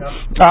Gozru,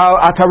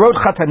 Atarot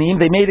Chatanim,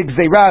 they made a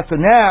Gzeirah, so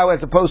now, as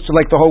opposed to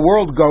the whole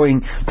world going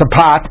to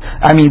pot,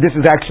 I mean, this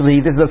is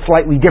a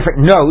slightly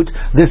different note.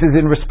 This is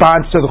in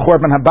response to the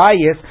Chorban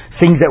Habayis,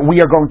 things that we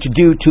are going to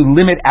do to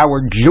limit our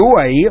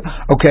joy,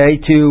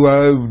 okay,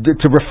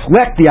 to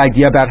reflect the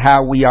idea about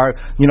how we are,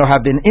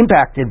 have been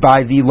impacted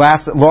by the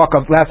last of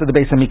the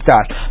Beis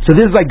HaMikdash. So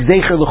this is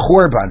Zecher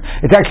L'Chorban.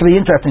 It's actually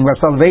interesting. Rav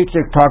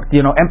Soloveitchik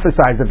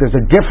emphasized that there's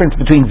a difference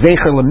between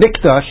Zecher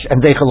L'Mikdash and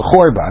Zecher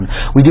L'Chorban.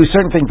 We do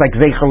certain things like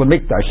Zecher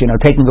L'Mikdash,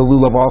 taking the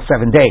lulav all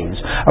 7 days.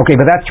 Okay,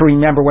 but that's to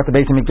remember what the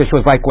Beis HaMikdash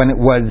was like when it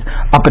was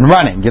up and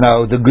running. This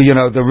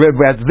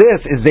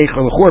is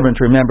Zecher L'Chorban,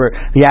 to remember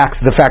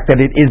the fact that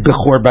it is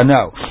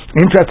B'Chorbano.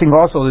 Interesting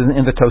also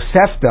in the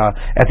Tosefta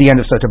at the end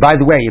of Sotah. By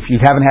the way, if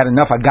you haven't had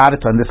enough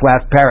Agadata in this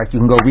last parak, you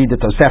can go read the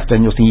Tosefta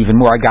and you'll see even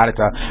more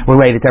Agadata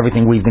related to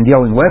everything we've been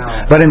dealing with.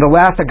 Wow. But in the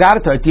last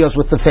Agadata, it deals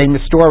with the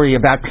famous story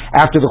about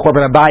after the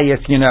Chorban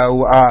Habayis,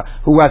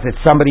 who was it?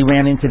 Somebody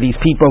ran into these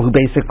people who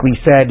basically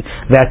said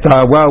that,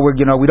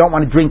 we don't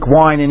want to drink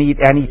wine and eat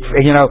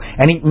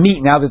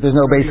meat now that there's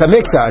no Beis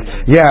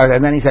HaMikdash. Yeah,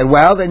 and then he said,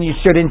 well, then you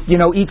shouldn't,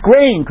 eat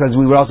grain, because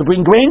we would also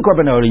bring grain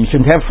korbanot, and you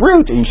shouldn't have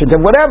fruit, and you shouldn't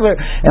have whatever.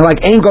 And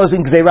Ein goes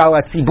in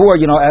Gzeirah Tzibur,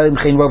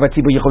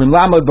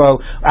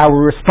 our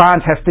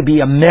response has to be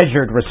a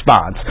measured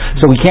response.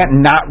 So we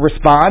can't not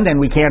respond, and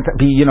we can't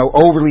be,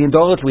 overly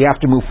indulged. We have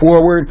to move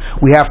forward.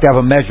 We have to have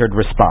a measured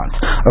response.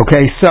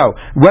 Okay, so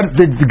what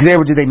the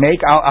Gzeirah do they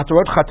make?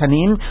 Atarot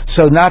Chatanim,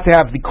 so not to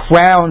have the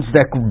crowns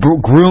that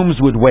grooms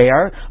would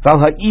wear. Val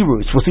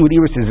ha'irus. We'll see what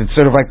irus is. It's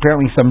sort of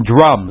apparently some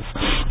drums.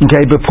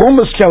 Okay, but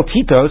Pulmus Shel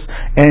Titos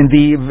and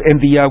in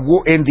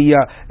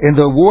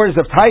the wars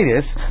of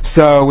Titus,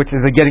 so which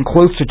is getting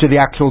closer to the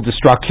actual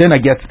destruction. I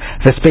guess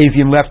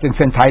Vespasian left and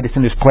sent Titus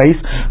in his place.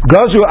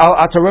 Gazru al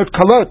Atarot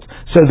Kalot.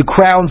 So the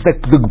crowns that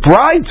the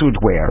brides would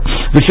wear.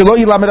 V'shelo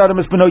yilamed adam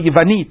es beno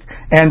Yivanit,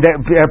 and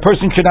a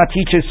person should not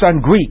teach his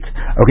son Greek.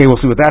 Okay, we'll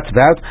see what that's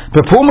about.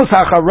 But Pulmus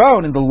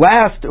Hacharon, in the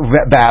last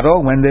battle,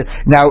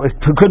 now it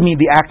could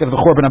mean the act of the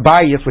Chorban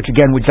Habayis, which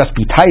again would just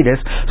be Titus.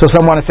 So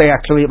some want to say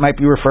actually it might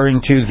be referring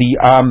to in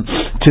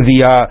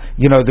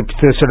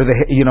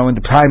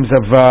the times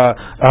of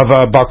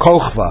Bar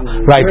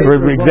Kokhba, right?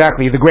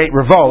 Exactly, the Great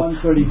Revolt.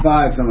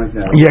 135, something like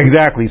that. Yeah,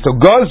 exactly. So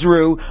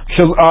Gozru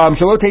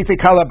Shelo Teitze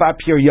Kala Bat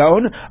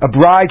Piryon, a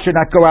bride should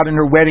not go out in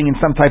her wedding in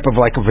some type of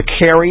a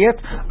chariot,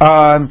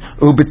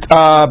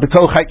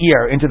 B'toch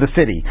Ha'ir, into the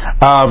city.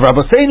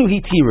 Rabosenu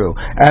Hitiru,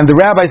 and the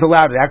rabbis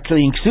allowed it.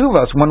 Actually, in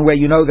Ksuvos, one way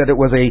you know that it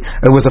was a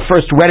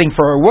first wedding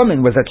for a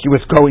woman was that she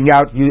was going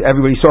out.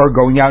 Everybody saw her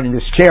going out in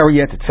this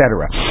chariot,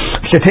 etc.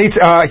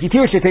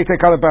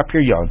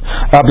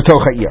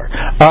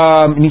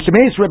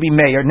 Rabbi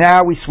Meir.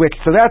 Now we switch.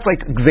 So that's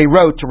like they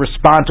wrote to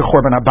respond to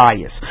Chorban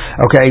Habayis.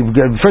 Okay,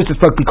 first it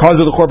spoke because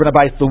of the Chorban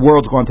Habayis, the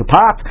world's going to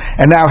pop.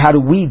 And now how do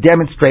we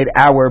demonstrate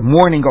our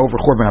mourning over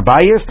Chorban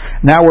Habayis?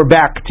 Now we're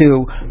back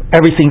to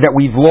everything that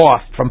we've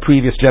lost from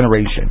previous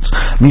generations.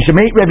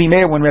 Mishameit Rabbi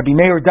Meir, when Rabbi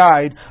Meir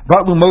died,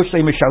 Batlu Moshe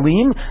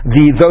Mishalim,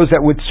 those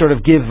that would sort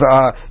of give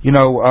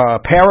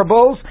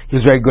parables. He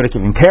was very good at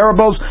giving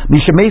parables.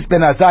 Mishameit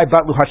Ben Azai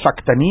Batlu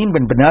Hashaktanim,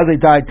 when Ben Azai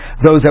died,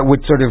 those that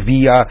would sort of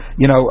be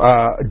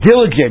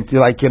diligent,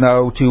 like to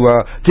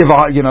give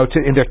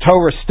in their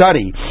Torah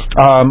study,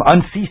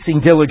 unceasing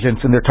diligence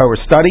in their Torah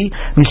study.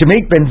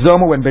 Mishameit Ben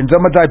Zoma, when Ben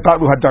Zoma died,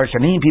 Batlu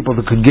Hadarshanim, people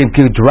that could give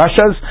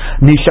drashas.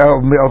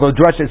 Although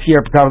drashas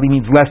here probably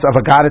means less of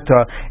a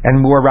gadata,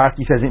 and more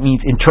Rashi says it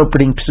means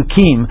interpreting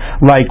psukim,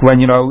 like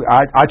when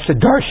Ad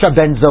Shadarsha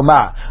Ben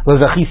Zoma,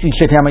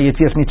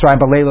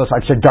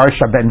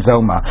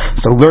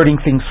 so learning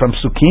things from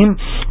psukim.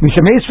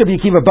 Mishameis Rabbi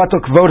Akiva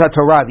Batok Kvod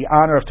HaTorah, the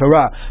honor of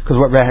Torah, because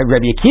what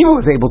Rabbi Akiva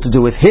was able to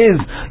do with his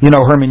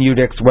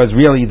hermeneutics was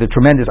really the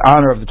tremendous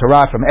honor of the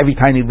Torah from every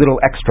tiny little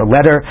extra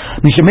letter.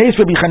 Mishameis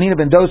Rabbi Chanina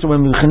ben Dosa,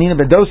 when Rabbi Chanina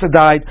ben Dosa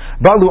died,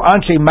 Balu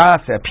Anshe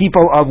Masa,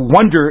 people of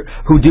wonder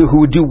who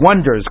would do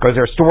wonders, because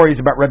there are stories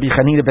about Rabbi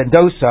Chanina ben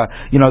Dosa,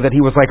 that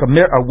he was like a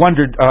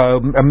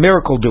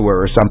miracle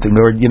doer or something,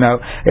 or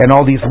and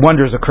all these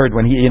wonders occurred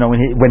when he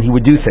when he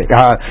would do things,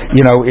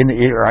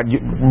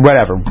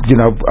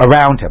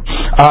 around him.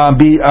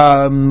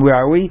 Where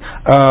are we?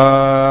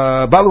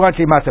 Balu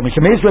Anshe Masa.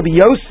 Mishameis Rabbi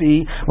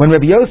Yossi, when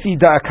Rabbi Yossi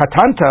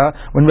Katanta,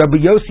 when Rabbi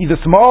Yossi the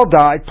small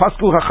died,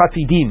 Pasku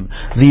HaChasidim,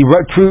 the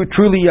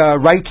truly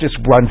righteous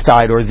ones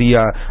died, or the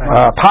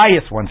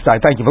pious ones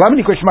died. Thank you. Why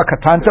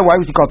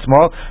was he called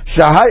small?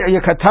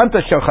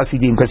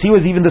 Because he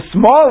was even the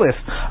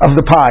smallest of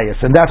the pious,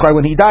 and that's why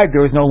when he died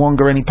there was no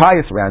longer any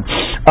pious around.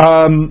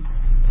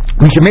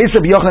 Mishameis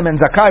Rabbi Yochanan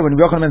ben Zakkai, when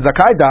Rabbi Yochanan ben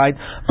Zakkai died,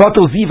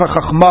 Batul Ziva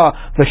Chachma,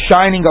 the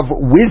shining of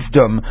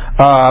wisdom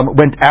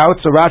went out.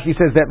 So Rashi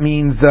says that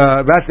means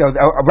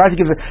Rashi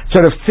gives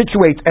sort of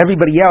situates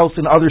everybody else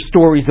in other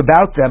stories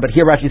about them, but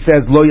here Rashi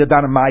says Lo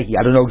Yadana Mahi.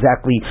 I don't know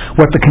exactly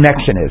what the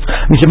connection is.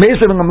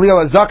 Mishameis Rabbi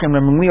Gamliel Azaken,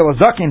 when Gamliel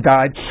Azaken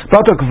died,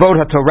 Batul Kvod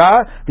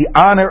HaTorah, the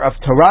honor of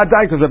Torah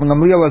died, because Rabbi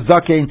Gamliel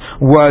Azaken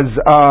was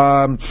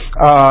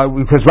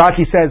because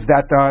Rashi says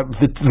that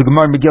the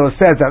Gemara Megillah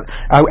says that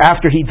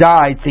after he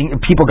died,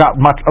 people got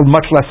much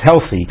less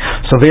healthy.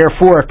 So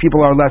therefore, if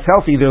people are less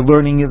healthy, they're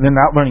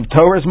not learning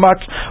Torah as much.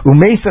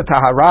 Umeisa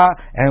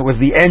Tahara, and it was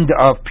the end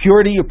of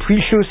purity, of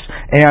precious,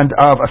 and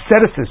of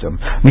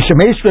asceticism.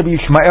 Mishameis Rabbi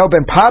Yishmael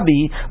ben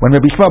Pabi, when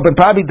Rabbi Yishmael ben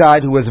Pabi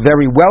died, who was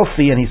very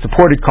wealthy and he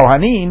supported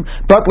Kohanim,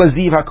 but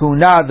Laziv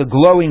HaKuhuna, the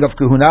glowing of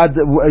Kuhuna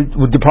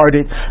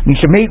departed.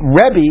 Mishameit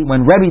Rebbe,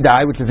 when Rebbe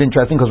died, which is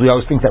interesting because we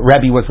always think that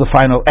Rebbe was the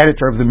final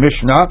editor of the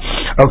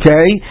Mishnah.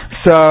 Okay,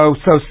 so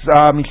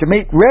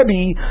Mishameit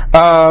Rebbe,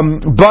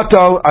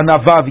 Bato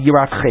Anavav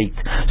Yirat Chet.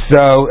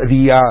 So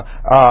the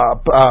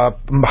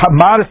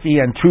modesty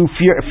and true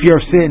fear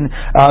of sin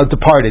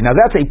departed. Now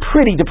that's a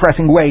pretty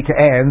depressing way to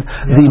end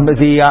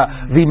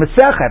the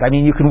Masechet. I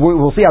mean,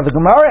 we'll see how the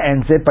Gemara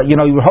ends it, but you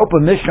would hope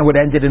a Mishnah would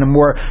end it in a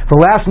more. The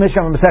last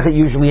Mishnah of a Masechet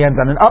usually ends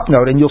on an up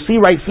note, and you'll see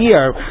right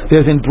here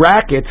there's in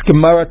brackets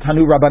Gemara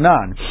Tanu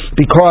Rabbanan,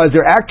 because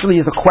there actually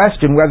is a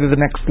question whether the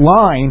next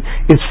line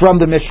is from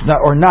the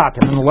Mishnah or not.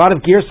 And in a lot of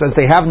Girsas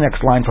they have the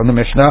next line from the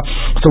Mishnah.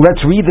 So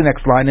let's read the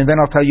next line, and then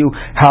I'll tell you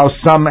how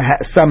some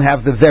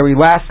have the very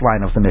last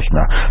line of the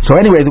Mishnah. So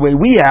anyway, the way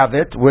we have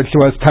it, which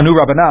was Tanu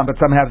Rabbanan, but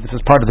some have this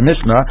as part of the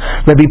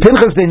Mishnah. Rabbi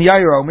Pinchas ben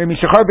Yairo,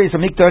 Mishachar Beis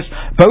Hamikdash,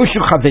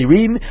 Boshu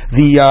Chovevei,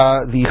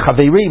 the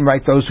Chovevei,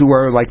 right? Those who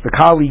were like the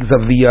colleagues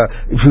of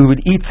who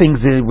would eat things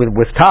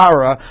with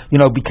Torah,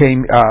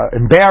 became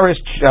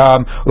embarrassed.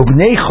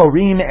 Ubnei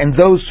Chorim, and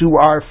those who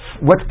are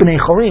what's Bnei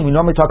Chorim? We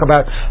normally talk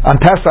about on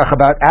Pesach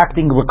about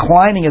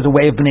reclining as a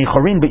way of Bnei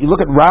Chorim, but you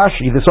look at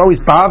Rashi. This always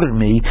bothered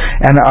me,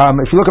 and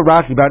if you look at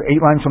Rashi, about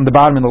 8 lines from the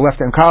bottom in the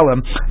left-hand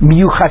column,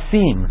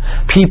 Miyuchasim,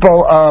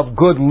 people of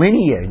good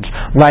lineage,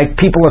 like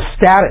people of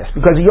status,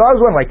 because you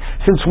always wonder,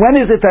 since when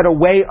is it that a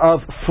way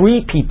of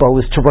free people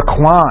is to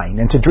recline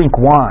and to drink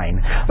wine?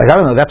 I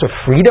don't know, that's what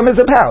freedom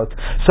is about.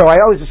 So I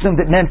always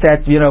assumed it meant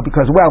that,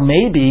 because,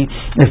 maybe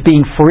if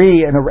being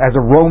free and as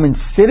a Roman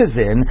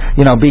citizen,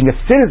 being a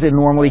citizen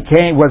normally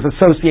was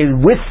associated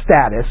with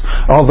status,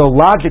 although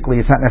logically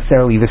it's not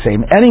necessarily the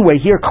same. Anyway,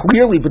 here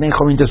clearly Bnei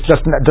Chorim is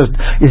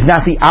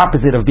not the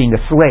opposite of being a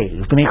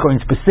slave. Bnei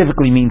Chorim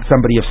specifically means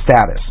somebody of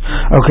status.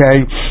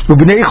 Okay,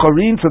 Bnei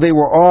Chorim, so they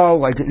were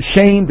all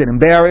shamed and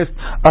embarrassed.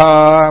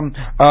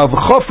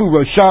 V'chofu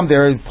rosham,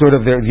 their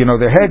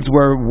heads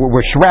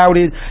were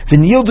shrouded.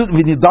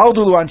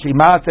 V'nidaldulu anshe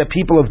ma'aseh,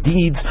 people of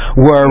deeds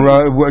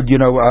were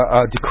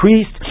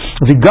decreased.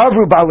 The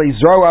Gavru Balei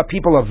Zroa,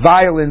 people of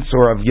violence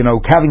or of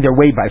having their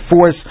way by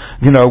force,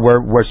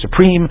 were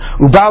supreme.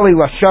 Ubalei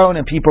Lashon,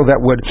 and people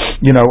that would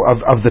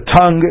of the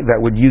tongue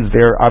that would use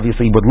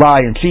would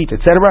lie and cheat,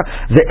 etc.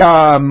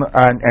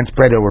 And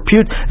spread ill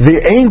repute. The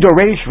Ein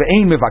Doresh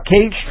ve'Ein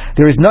Mevakesh,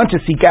 there is none to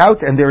seek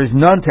out and there is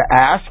none to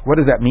ask. What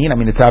does that mean? I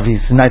mean, it's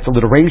obviously a nice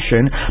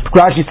alliteration.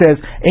 Rashi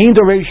says Ein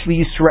Doresh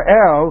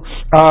Yisrael,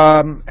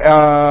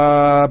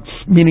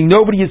 meaning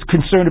nobody is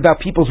concerned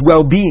about people's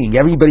well-being.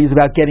 Everybody is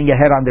about getting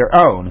ahead on their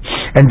own,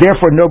 and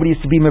therefore nobody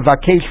is to be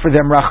Mevakesh for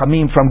them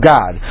rachamim from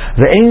God.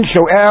 The Ein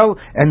Shoel,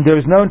 and there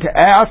is none to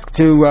ask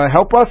to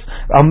help us.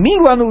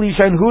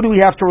 Who do we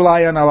have to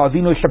rely on?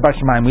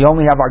 We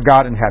only have our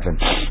God in heaven.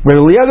 From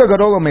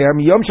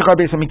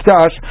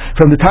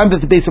the time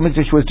that the Beis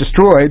Hamikdash was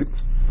destroyed,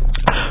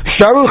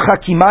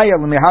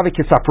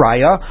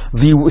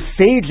 the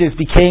sages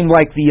became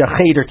like the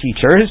cheder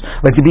teachers,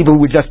 like the people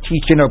who would just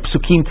teach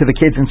psukim to the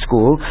kids in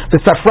school. The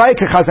safrai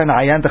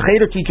kechazanaya, and the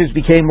cheder teachers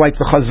became like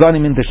the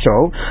chazanim in the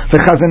show. The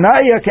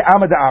chazanaya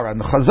ke'amad ha'ara,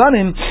 and the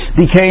chazanim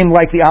became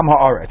like the am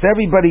ha'aretz.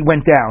 Everybody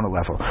went down a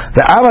level.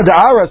 The amad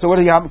ha'ara, so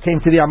what came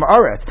to the am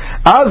ha'aretz?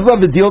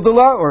 Azva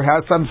v'dildala, or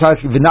has some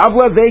such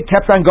v'navla, they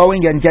kept on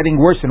going and getting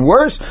worse and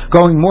worse,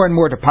 going more and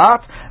more to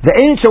pot. The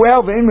ein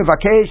shoel v'ein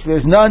mevakesh,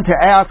 there's none to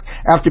ask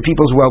after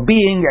people's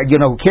well-being,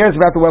 who cares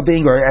about the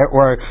well-being,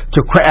 or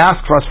to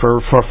ask us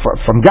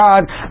from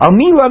God. In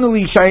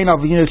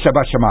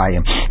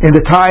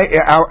the time,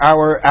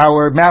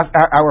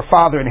 our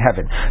Father in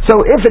heaven.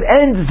 So if it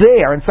ends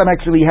there, and some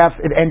actually have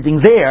it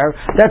ending there,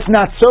 that's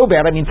not so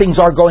bad. I mean, things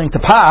are going to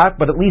pot,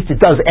 but at least it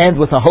does end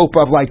with a hope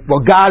of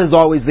God is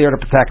always there to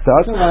protect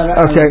us.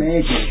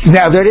 Okay.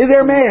 Now there is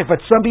their man,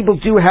 but some people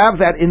do have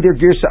that in their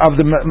girsa of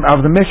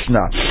the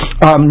Mishnah.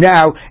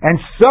 Now, and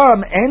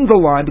some end the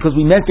line, because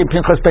we mentioned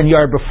Pinchas ben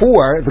Yair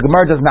before, the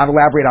Gemara does not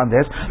elaborate on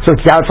this, so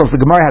it's doubtful if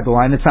the Gemara had the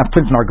line, it's not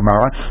printed in our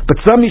Gemara, but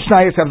some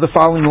Mishnayos have the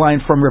following line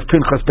from Rav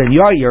Pinchas ben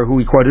Yair, who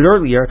we quoted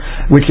earlier,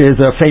 which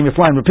is a famous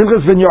line. Rav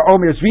Pinchas ben Yair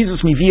Omer,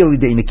 Rizus mivil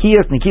lidei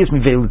Nikias, Nikias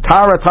mivil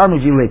Tara, Tara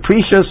mivil lidei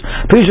Precious,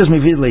 Precious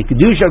mivil lidei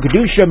Kedusha,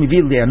 Kedusha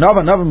mivil lidei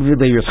Anava, Anava mivil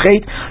lidei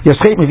Yoschet,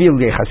 Yoschet mivil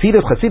lidei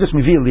Chasidus, Chasidus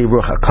mivil lidei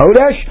Ruach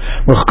HaKodesh,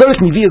 Ruach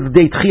HaKodesh mivil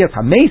lidei Tchias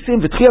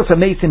HaMesim, V'Tchias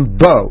HaMesim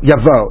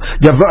Yavo,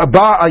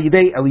 Ba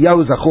Al-Yidei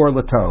Eliyahu Zachor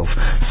Latov.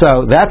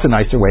 So that's a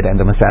nicer way to end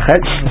the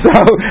Masechet.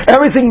 So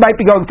everything might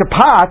be going to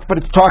pot, but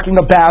it's talking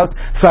about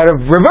sort of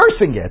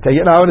reversing it.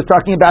 And it's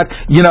talking about,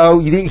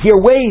 here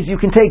ways you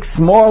can take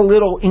small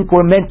little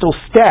incremental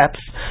steps,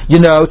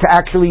 to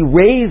actually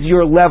raise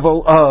your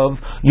level of,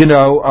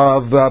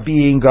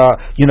 being,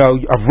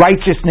 of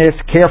righteousness,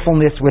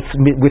 carefulness with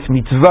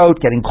mitzvot,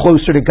 getting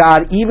closer to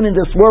God. Even in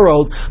this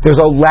world, there's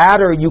a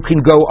ladder you can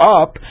go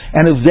up,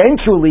 and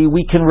eventually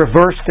we can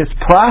reverse this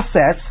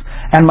process,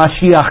 and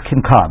Mashiach can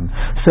come.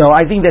 So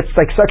I think that's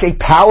such a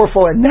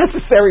powerful and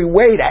necessary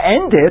way to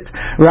end it,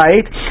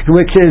 right?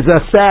 Which is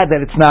sad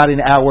that it's not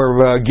in our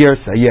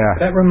girsa. Yeah.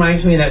 That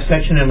reminds me of that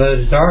section of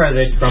Zara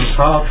that from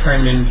Paul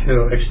turned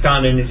into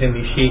extended into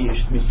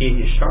Mishid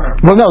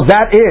Yisharim. Well, no,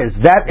 that is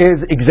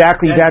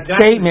exactly that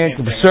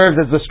statement serves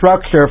as the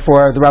structure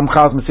for the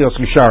Ramchal's Mesilas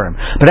Yesharim.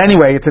 But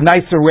anyway, it's a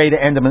nicer way to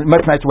end them, a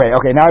much nicer way.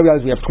 Okay, now I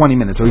realize we have 20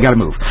 minutes, so we got to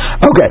move.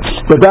 Okay,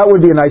 but that would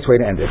be a nice way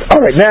to end it.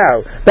 All right,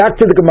 now back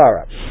to the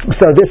Gemara.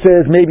 So this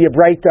is maybe a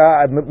bright,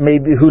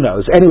 maybe, who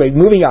knows. Anyway,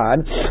 moving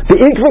on.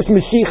 The Ikvus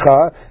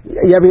Mashiach,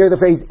 you ever hear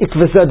the phrase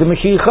Ikvus de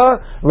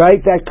Mashiach?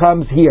 Right? That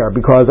comes here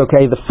because,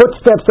 the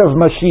footsteps of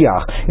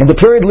Mashiach, in the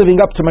period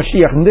living up to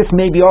Mashiach, and this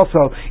maybe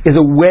also is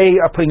a way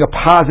of putting a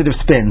positive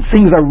spin.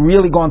 Things are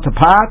really going to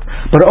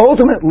pot, but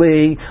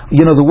ultimately,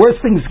 the worse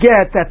things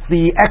get, that's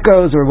the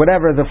echoes or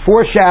whatever, the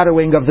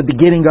foreshadowing of the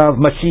beginning of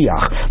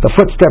Mashiach, the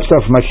footsteps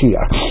of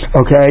Mashiach.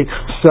 Okay?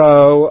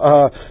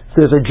 So,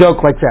 there's a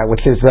joke like that,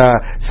 which is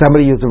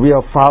somebody who's a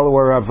real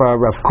follower of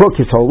Rav Kook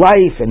his whole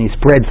life, and he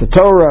spreads the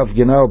Torah of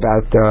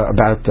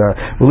about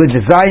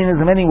religious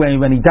Zionism. Anyway,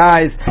 when he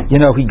dies, he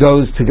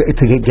goes to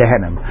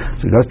Gehenna.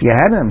 So he goes to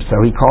Gehenna.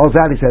 So he calls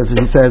out. He says,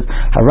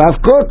 Rav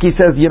Kook. He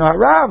says,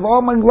 Rav,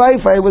 all my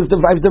life I've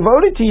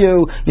devoted to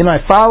you.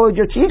 I followed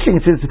your teaching.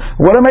 He says,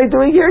 what am I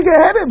doing here in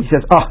Gehenna? He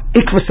says,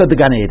 Ikvasa de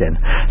Gan Eden.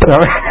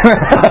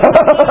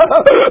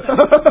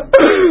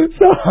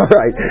 So, all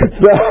right.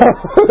 So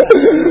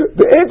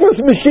the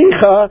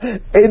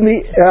Mashiach in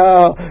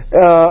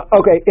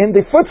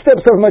the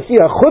footsteps of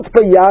Mashiach,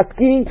 chutzpah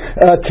yatki,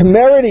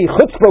 temerity,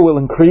 chutzpah will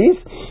increase.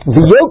 The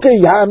yoker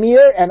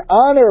yamir, and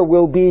honor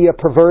will be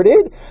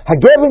perverted.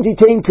 Hagevin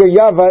titain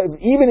kiryava,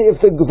 even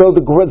though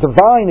the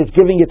vine is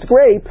giving its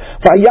grape.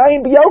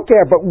 Vayayin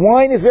b'yoker, but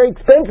wine is very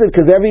expensive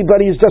because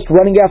everybody is just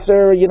running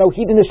after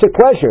hedonistic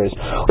pleasures.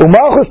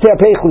 Umalchus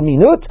te'apech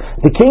l'minut,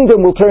 the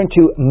kingdom will turn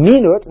to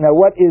minut. Now,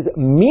 what is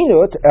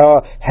minut?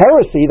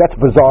 Heresy. That's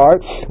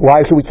bizarre.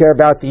 Why should we we care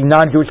about the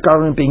non-Jewish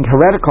government being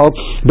heretical.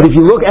 But if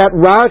you look at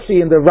Rashi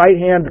in the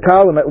right-hand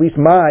column, at least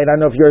mine, I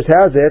don't know if yours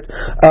has it,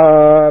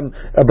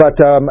 but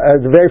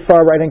the very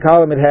far right-hand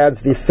column, it has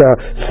this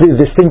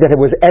thing that it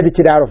was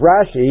edited out of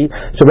Rashi.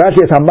 So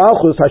Rashi says,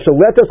 Hamalchus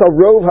hasholetas al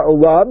rov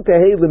ha'olam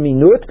tehei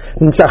leminut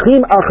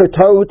nimtzachim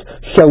achatot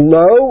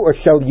shelo or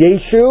shel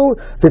yeshu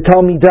the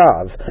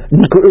talmidav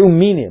nikru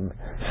minim.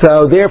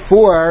 So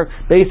therefore,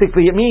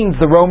 basically it means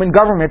the Roman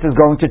government is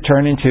going to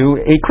turn into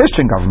a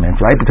Christian government,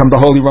 right? Become the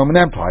Holy Roman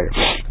Empire.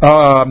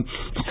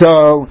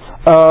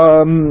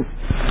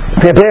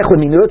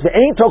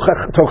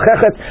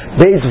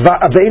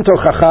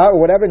 Or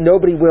whatever,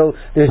 nobody will,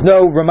 there's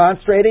no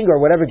remonstrating or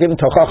whatever giving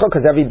tochacha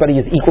because everybody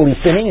is equally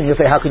sinning, and you'll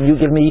say, how can you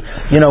give me,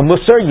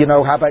 musar,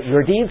 how about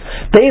your deeds?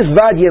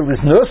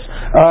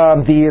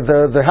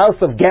 The house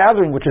of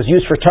gathering, which was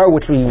used for Torah,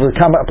 which will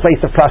become a place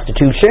of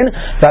prostitution.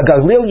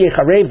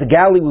 The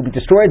Galilee will be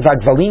destroyed.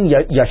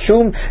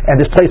 Yashum, and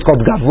this place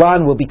called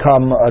Gavlan will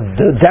become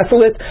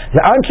desolate.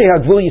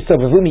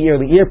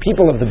 The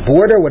people of the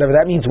border, whatever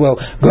that means, will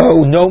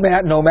go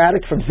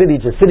nomadic from city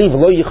to city,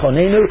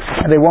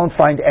 and they won't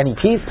find any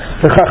peace.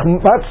 The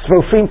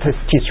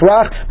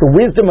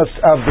wisdom of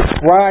the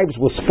scribes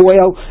will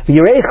spoil.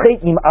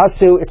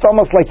 It's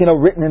almost like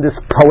written in this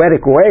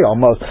poetic way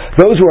almost.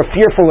 Those who are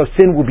fearful of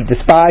sin will be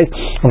despised.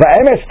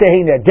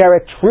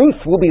 Truth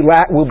will be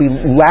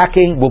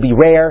lacking, will be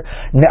rare.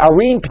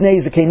 Youth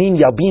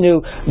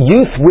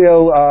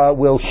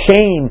will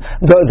shame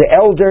the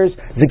elders.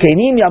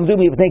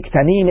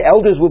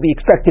 Elders will be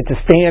expected to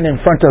stand in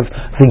front of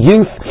the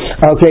youth.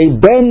 Okay,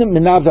 Ben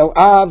Menavel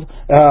Av,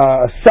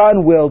 a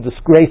son will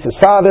disgrace his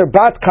father.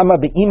 Bat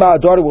Kama Be'ima, a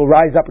daughter will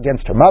rise up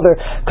against her mother.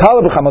 Kala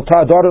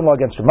B'chamotah, a daughter-in-law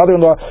against her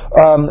mother-in-law.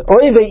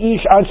 Oive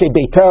Ish Anshe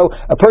Beito,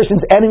 a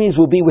person's enemies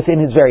will be within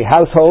his very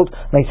household.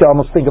 Makes you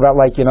almost think about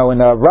in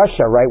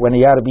Russia, right, when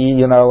you had to be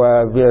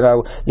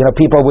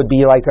people would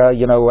be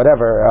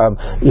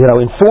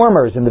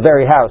informers in the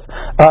very house.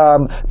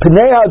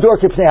 Pnei Hador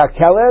Kipnei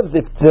HaKelev,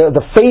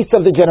 the face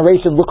of the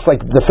generation looks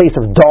like the face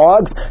of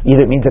dogs.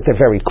 Either it means that they're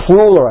very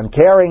cruel or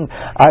uncaring.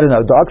 I don't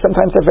know. Dogs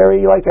sometimes are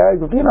very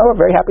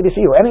very happy to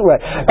see you. Anyway,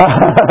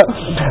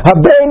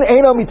 Habein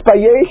Eino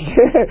Mitpayesh.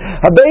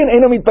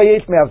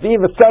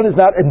 The son is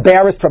not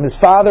embarrassed from his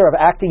father of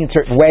acting in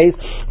certain ways.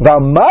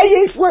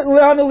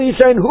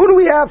 And who do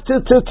we have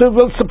to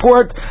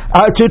support,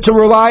 to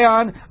rely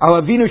on?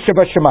 Alavinu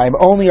Shabashamayim,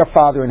 only our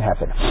Father in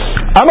heaven.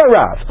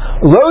 Amarav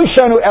Lo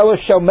Shanu Elo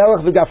Shel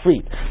Melech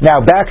V'Gafrit.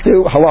 Now back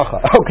to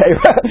halacha. Okay,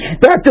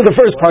 back to the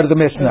first part of the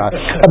Mishnah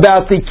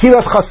about the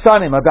kilas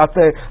chasanim, about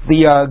the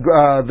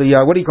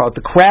what do you call it?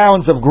 The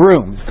crowns of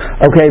grooms.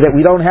 Okay, that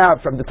we don't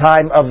have from the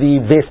time of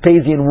the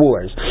Vespasian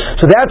Wars.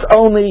 So that's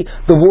only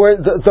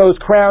those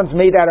crowns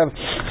made out of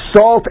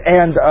salt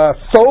and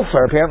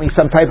sulfur. Apparently,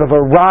 some type of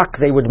a rock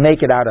they would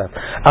make it out of.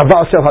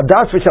 Aval Shel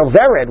Hadas V'Shel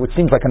Vered, which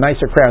seems like a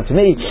nicer crown to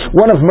me.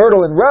 One of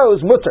myrtle and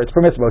rose, mutter, it's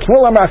permissible.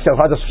 Shmuel Amar Shel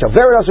Hadas V'Shel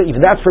Vered, also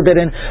even that's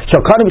forbidden.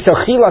 Shel Kanim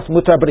V'Shel Chilas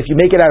mutter, but if you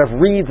make it out of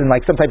reeds and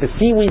like some type of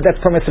seaweed, that's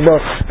permissible.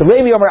 The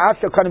Levi Amar Av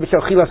Shel Kanim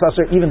V'Shel Chilas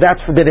also, even that's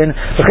forbidden.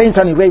 The Chayin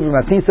Tani Levi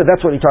Matnisa,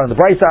 that's what he taught in the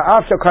Brisa.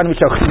 Av Shel Kanim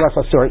V'Shel Chilas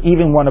also,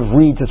 even one of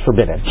reeds is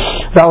forbidden.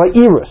 Vala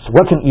Iris,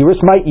 what's an Iris?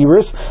 My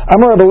Iris.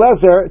 Amar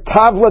Abelezer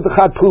Tavla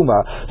D'Chad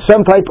Puma,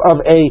 some type of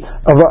a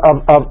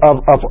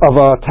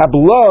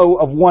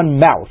tableau of one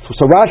mouth.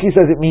 So Rashi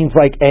says it means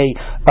like a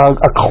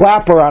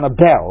clapper on a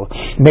bell.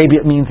 Maybe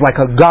it means like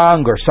a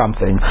gong or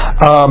something.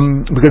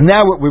 Because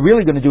now what we're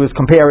really going to do is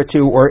compare it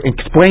to or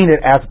explain it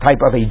as a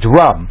type of a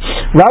drum.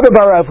 Rabbi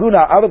Bar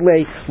Avuna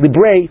Avadle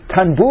Libre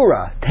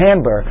Tanbura,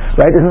 Tanbur,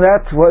 right? Isn't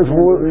that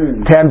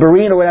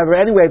tambourine or whatever?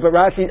 Anyway, but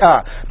Rashi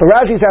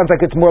sounds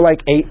like it's more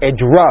like a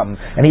drum,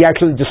 and he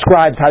actually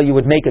describes how you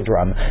would make a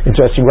drum.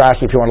 Interesting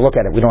Rashi if you want to look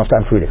at it. We don't have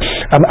time to read it.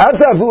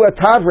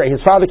 His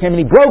father came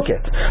and he broke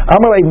it. No,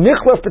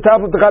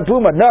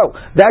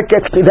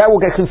 that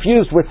will get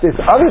confused with this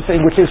other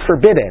thing which is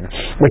forbidden,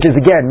 which is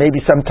again maybe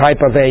some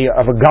type of a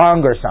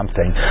gong or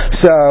something.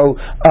 So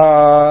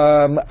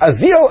if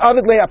you're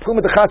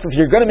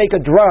going to make a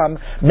drum,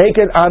 make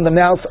it on the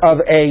mouth of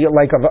a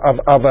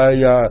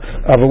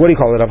what do you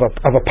call it, of a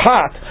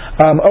pot,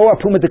 or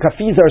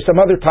some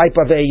other type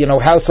of a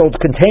household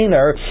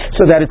container,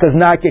 so that it does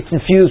not get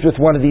confused with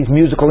one of these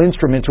musical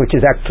instruments which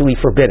is actually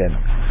forbidden.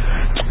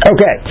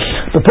 Okay,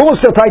 the pool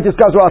still Titus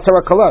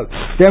Kalot.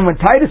 Then when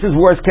Titus's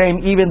wars came,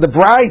 even the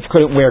brides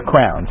couldn't wear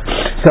crowns.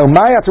 So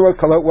my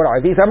Atarot Kalot, what are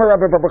these? Some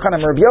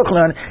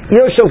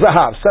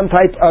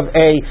type of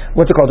a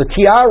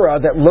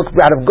tiara that looked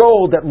out of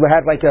gold, that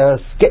had like a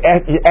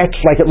etched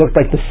like it looked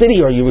like the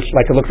city, or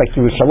like it looked like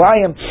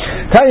Yerushalayim.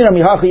 What's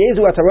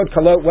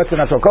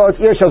an Atarot Kalot?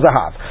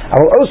 But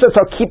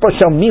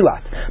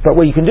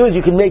what you can do is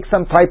you can make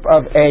some type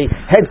of a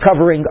head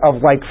covering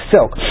of like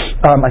silk.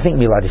 I think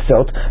milat is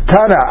silk.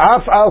 Tana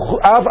af al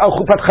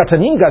chupat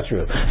chatanim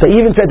gasru. They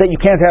even said that you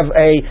can't have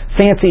a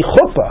fancy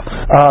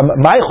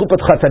chuppah. My chupat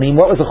chatanim.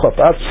 What was a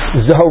chuppah?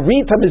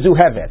 Zohrita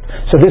mezuhevet.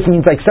 So this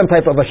means like some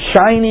type of a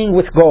shining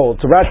with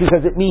gold. So Rashi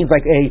says it means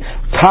like a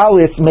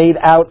talis made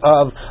out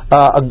of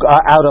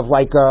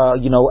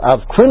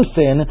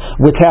crimson,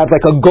 which had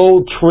like a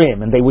gold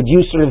trim, and they would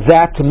use sort of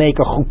that to make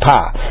a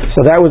chuppah.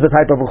 So that was the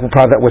type of a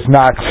chuppah that was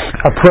not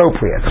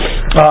appropriate.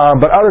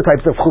 But other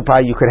types of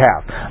chuppah you could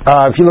have.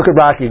 If you look at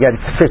Rashi again,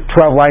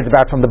 12 lines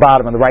about from the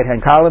bottom on the right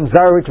hand column.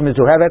 Zarit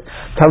mizuhevet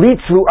talit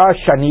tzlu'ah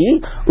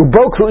shani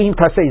ubo kru'im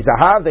pasei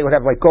zahav. They would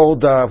have like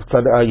gold,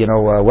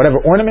 whatever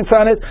ornaments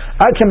on it.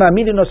 Ad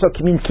shema'amidin oso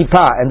kimin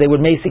kippah, and they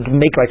would make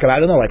like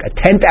a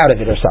tent out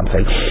of it or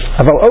something.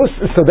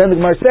 So then the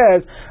Gemara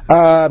says,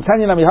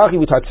 Tanya Namihachi,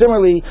 we taught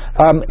similarly.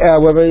 Tana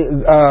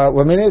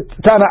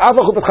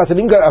Ava Chupat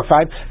Chatanim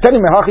fine. Tanya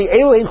Namihachi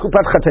Eilein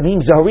Chupat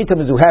Chatanim Zohrita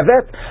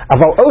Mezuhevet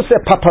Aval Ose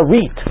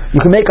Paparit.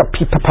 You can make a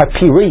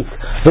papirit.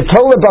 The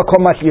Torah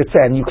Bakomash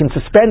Yotzen. You can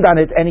suspend on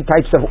it any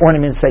types of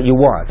ornaments that you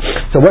want.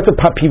 So what's a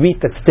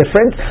papirit that's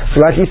different?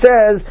 So Rashi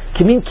says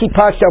Kimin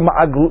Kipasha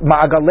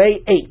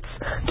Ma'agalei Eitz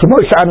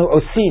Kimoshanu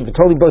Osim.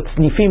 Totally both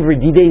Snifim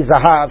V'Didei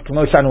Zahav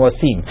Kimoshanu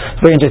Osim.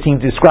 It's very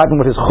interesting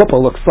describing what his chuppah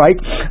looks like.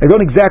 I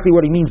don't know exactly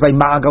what he means by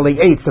ma'agalei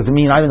eitz. Does it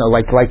mean, I don't know,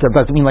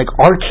 does it mean like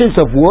arches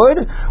of wood?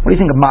 What do you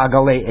think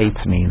ma'agalei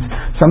eitz means?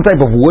 Some type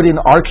of wooden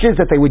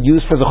arches that they would use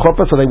for the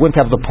chuppah, so they wouldn't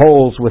have the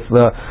poles with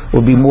it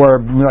would be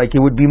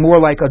more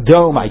like a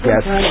dome, I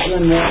guess. Sometimes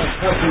when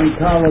the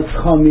college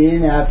come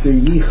in after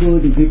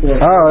yichud and people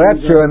are... Oh,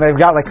 that's true, and they've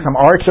got like some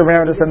arch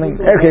around or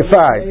something. Okay,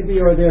 fine. Maybe,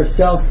 or their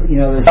self,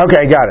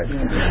 Okay, got it.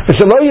 Not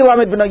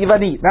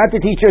to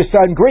teach your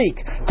son Greek.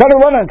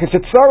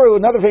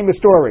 Another famous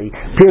story.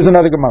 Here's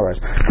another Gemara.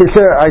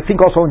 I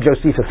think also in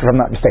Josephus, if I'm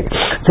not mistaken.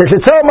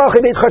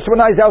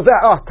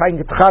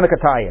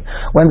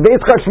 When Beit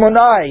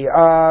Chashmonai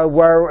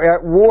were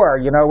at war,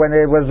 when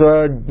it was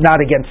not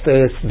against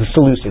the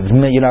Seleucids,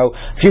 a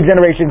few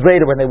generations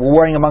later when they were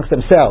warring amongst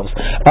themselves.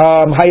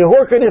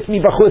 Horkinus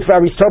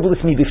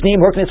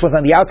was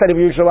on the outside of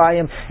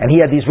Yerushalayim, and he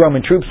had these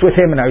Roman troops with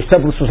him, and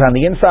Aristobulus was on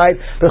the inside.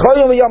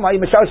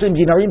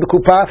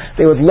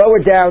 They would lower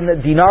down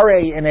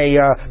dinare in a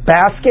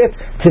basket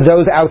to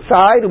those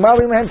outside, and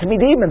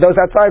those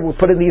outside would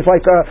put in these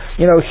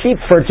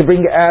sheets to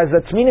bring as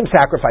tminim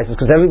sacrifices,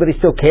 because everybody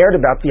still cared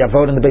about the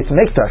avod in the Beis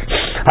Hamikdash.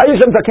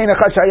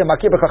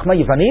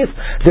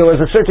 There was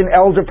a certain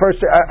elderly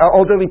person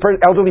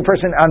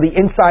on the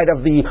inside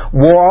of the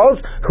walls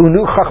who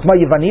knew Chachma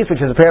Yevanis,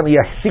 which is apparently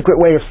a secret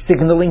way of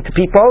signaling to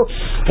people.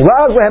 He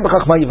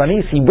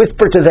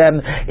whispered to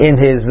them in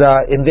this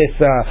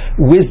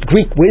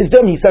Greek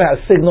wisdom. He somehow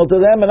signaled to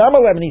them, and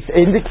he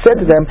said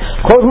to them,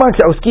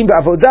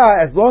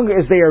 as long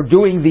as they are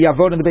doing the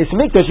avod in the Beis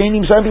Hamikdash,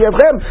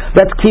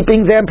 that's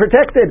keeping them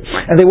protected,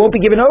 and they won't be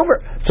given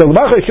over. So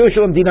what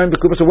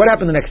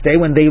happened the next day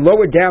when they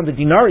lowered down the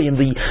dinari in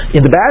the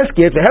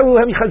basket?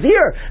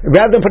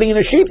 Rather than putting in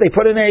a sheep, they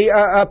put in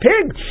a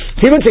pig.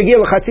 When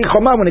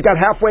it got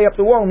halfway up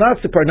the wall,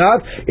 it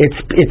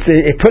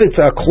put its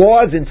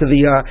claws into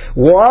the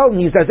wall,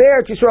 and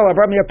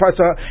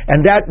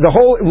that the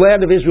whole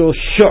land of Israel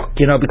shook,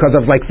 because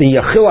of like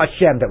the Chil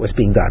Hashem that was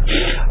being done.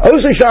 At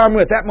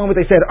that moment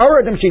they said,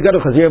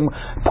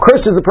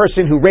 cursed is the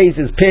person who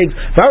raises pigs.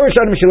 Cursed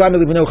is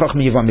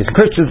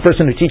the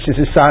person who teaches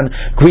his son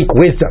Greek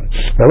wisdom.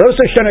 And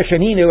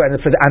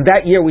on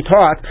that year we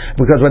taught,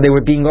 because when they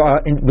were being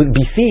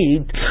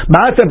besieged,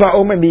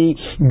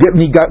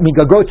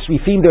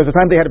 there was a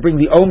time they had to bring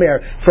the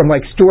omer from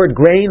like stored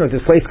grain, or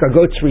this place called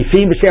Gagot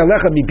Tzrifim,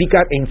 and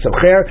Bikat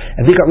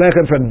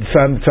Lechem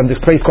from this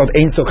place called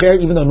Ein Socher,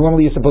 even though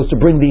normally you're supposed to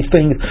bring these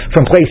things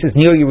from places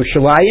near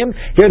Yerushalayim.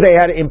 Here they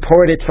had to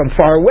import it from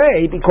far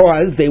away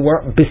because they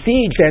were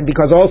besieged, and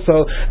because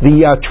also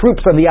the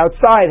troops on the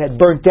outside had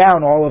burnt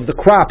down all of the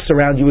crops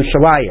around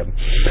Yerushalayim.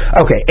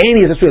 Okay,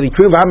 Aini, is this really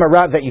true?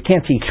 That you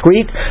can't teach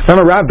Greek.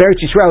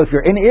 If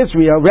you're in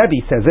Israel,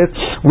 Rabbi says it,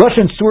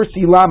 Lashon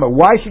Sursi Lama.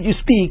 Why should you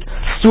speak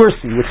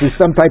Sursi, which is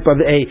some type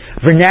of a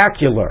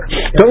vernacular?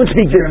 Don't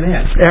speak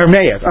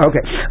Aramaic.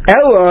 Okay.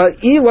 Ella,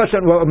 in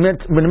a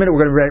minute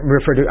we're going to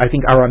refer to, I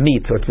think,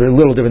 Aramite, so it's a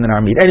little different than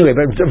Aramite. Anyway,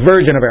 but it's a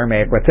version of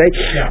Aramaic, let's say.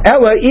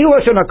 Ella,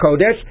 Lashon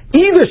HaKodesh,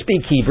 either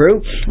speak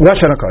Hebrew,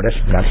 Lashon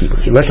HaKodesh, not Hebrew,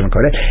 Lashon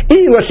HaKodesh,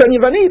 Lashon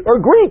Yevanit, or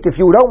Greek. If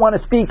you don't want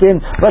to speak in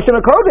Lashon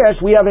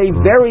HaKodesh, we have a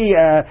very,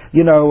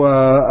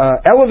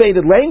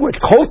 elevated language,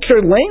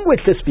 cultured language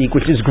to speak,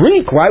 which is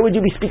Greek. Why would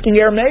you be speaking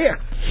Aramaic?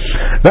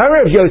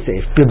 Rav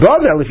Yosef,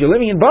 if you're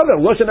living in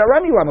Bavel,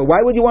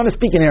 why would you want to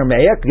speak in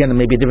Aramaic? Again,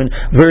 maybe a different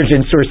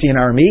version, Sursi and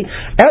Arami.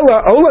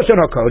 Ella O Lashon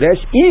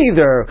HaKodesh,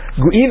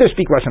 either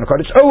speak Lashon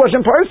HaKodesh, O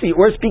Lashon Parsi,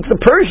 or speak the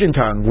Persian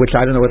tongue, which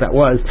I don't know what that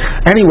was.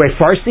 Anyway,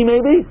 Farsi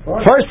maybe?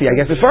 Farsi, I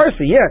guess it's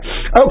Farsi, yeah.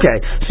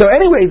 Okay, so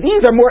anyway,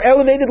 these are more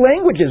elevated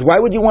languages. Why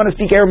would you want to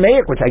speak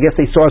Aramaic, which I guess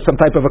they saw some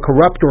type of a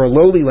corrupt or a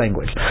lowly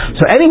language?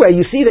 So anyway,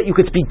 you see that you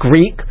could speak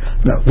Greek.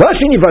 No,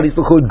 Lashon Yivadis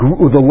L'chud,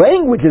 the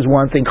language is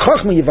one thing,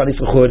 Chachma Yivadis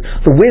L'chud,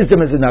 the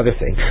wisdom is another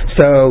thing.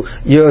 So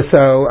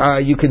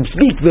you can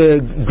speak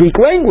the Greek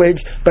language,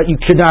 but you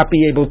should not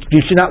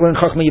learn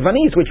Chachma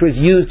Yivanis, which was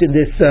used in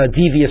this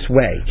devious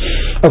way.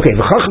 Okay,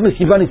 Chachma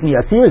Yivanis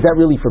Miyasir, is that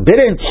really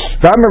forbidden?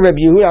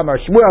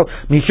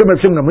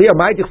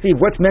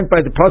 What's meant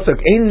by the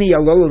pasuk?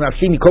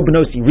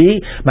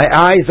 My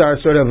eyes are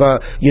sort of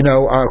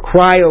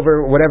cry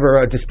over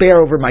whatever,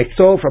 despair over my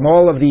soul from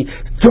all of the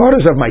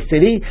daughters of my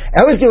city.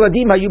 So Rabbi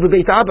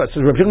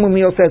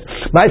Shmuel says,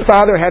 my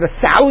father had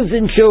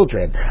 1,000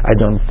 children. I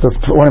don't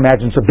want to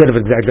imagine, it's a bit of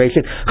an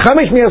exaggeration.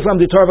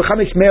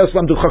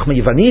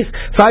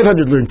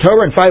 500 learned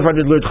Torah and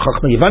 500 learned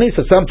Chachma Yivanis.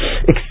 So some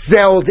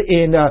excelled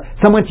in,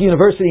 some went to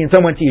university and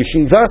some went to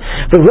yeshiva.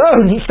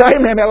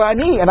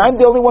 And I'm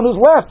the only one who's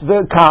left.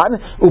 The Khan,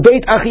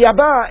 Ubeit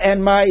Achiyaba,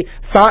 and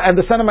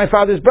the son of my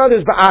father's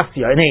brothers,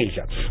 Ba'asya, in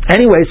Asia.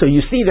 Anyway, so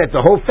you see that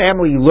the whole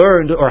family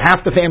learned, or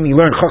half the family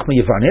learned Chachma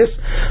Yivanis.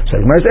 So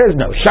the Gemara says,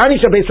 no. Shani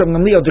Shabes from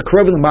Gamliel,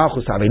 Dekrovin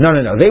Malchus Have.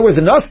 No. They were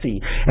the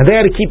Nasi, and they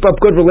had to keep up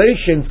good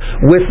relations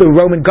with the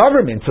Roman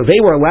government, so they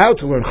were allowed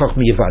to learn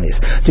Chachma Yivanis.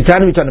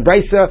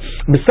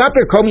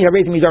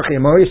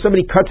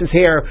 Somebody cuts his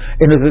hair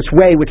in this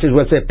way, which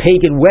was a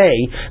pagan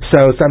way,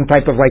 so some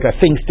type of like a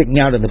thing sticking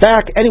out in the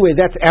back. Anyway,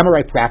 that's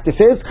Amorite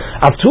practices.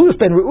 But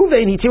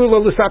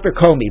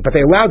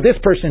they allowed this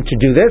person to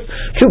do this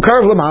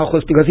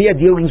because he had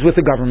dealings with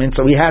the government,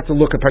 so he had to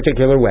look a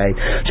particular way. They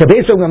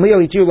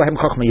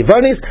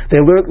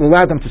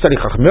allowed them to study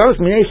Chachma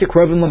Yivanis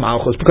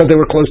because they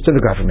were close to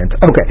the government.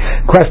 Okay,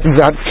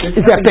 questions on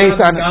is that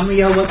based on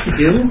Gamliel what to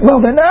do?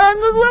 Well, then,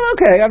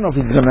 okay, I don't know if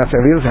he's going to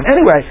necessarily listen.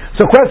 Anyway,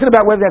 so question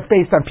about whether that's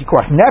based on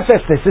Pikuach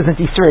Nefesh. This isn't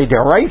Yisrei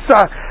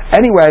Deraisa.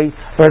 Anyway,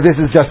 or this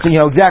is just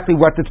exactly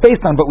what it's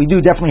based on, but we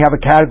do definitely have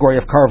a category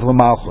of Karv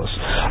L'Malchus.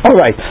 All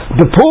right,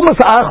 the Pulmas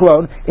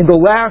Achlon in the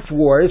last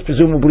wars,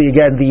 presumably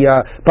again the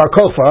Bar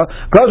Kofa,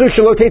 Gazu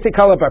Shalotei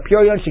Kala Bar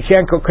Pyoyon, she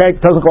doesn't go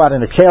out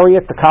in a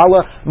chariot. The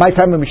Kala, my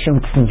time of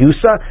Mishum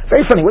Tzindusa.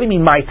 Very funny. What do you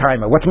mean my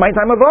time? What's my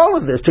time of all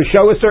of this? To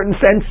show a certain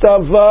sense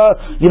of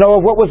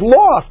what was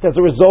lost as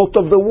a result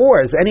of the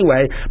wars.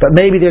 Anyway, but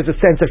maybe there's a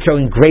sense of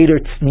showing greater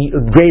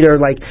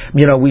like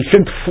we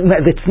shouldn't.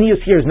 The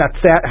tznius here is not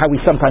how we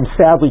sometimes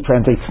sadly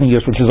translate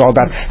tznius, which is all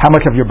about how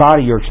much of your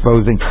body you're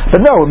exposing.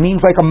 But no, it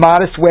means like a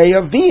modest way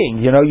of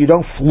being. You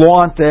don't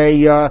flaunt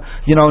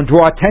and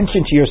draw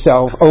attention to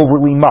yourself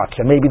overly much.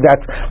 And maybe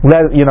that's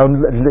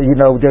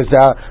there's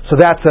so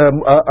that's a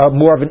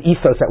more of an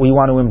ethos that we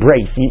want to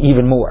embrace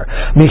even more.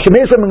 Rabbi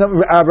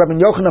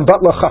Yochanan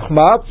Batla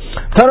Chachma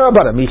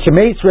Tanah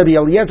Mishameis Rabbi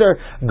Eliezer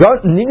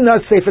got Nigna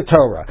Sefer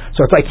Torah.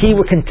 So it's like he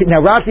would continue.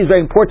 Now Rashi is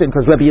very important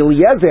because Rabbi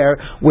Eliezer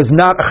was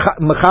not a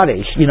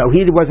Mechadesh. He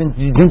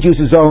didn't use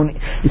his own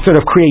sort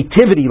of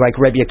creativity like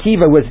Rabbi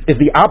Akiva is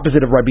the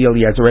opposite of Rabbi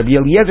Eliezer. Rabbi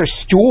Eliezer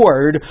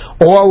stored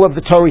all of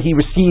the Torah he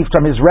received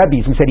from his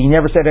Rebbes. He said he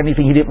never said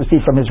anything he didn't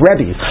receive from his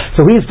Rebbes.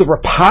 So he's the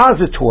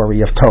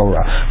repository of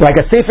Torah. Like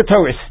a Sefer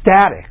Torah is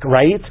static,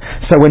 right?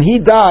 So when he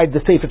died,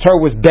 the Sefer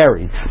Torah was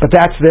buried. But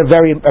that's a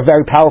very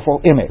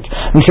powerful image.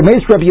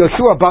 Mishameis Rabbi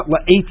Yoshua Batla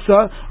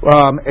Eitza,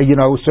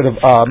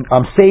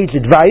 sage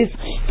advice,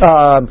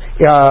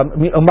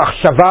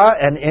 machshava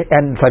and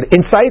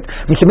insight.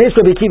 Mishameis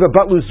Rabbi Akiva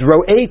Batlu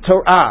Zroei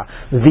Torah,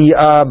 the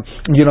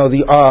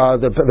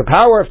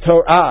power of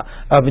Torah,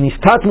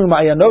 v'nistatmu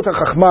ma'ayanot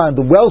hachachma,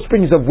 the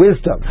wellsprings of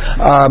wisdom.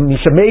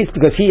 Mishameis,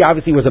 because he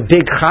obviously was a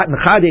big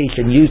chadesh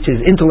and used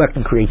his intellect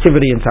and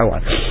creativity and so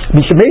on.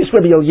 Mishameis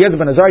Rabbi Eliezer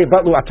ben Azariah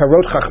Batlu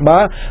Atarot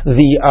Chachma,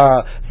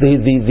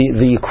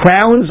 the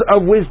crowns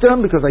of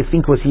wisdom, because I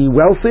think was he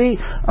wealthy?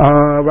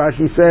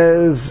 Rashi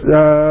says,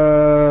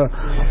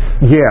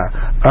 he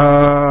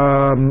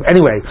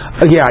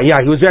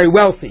was very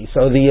wealthy.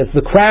 So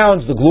the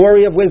crowns, the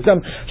glory of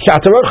wisdom,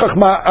 Shatarot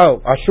Chachma,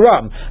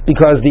 Ashram,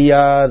 because the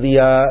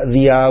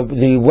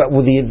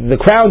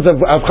crowns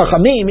of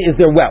Chachamim is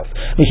their wealth.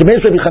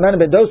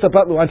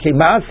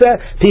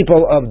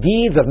 People of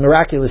deeds, of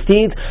miraculous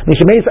deeds.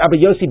 Abba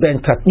Yossi ben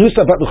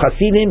Katnusa Batlu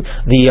Chasidim,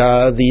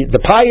 the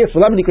pious.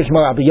 Why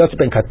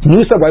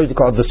was he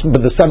called the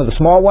son of the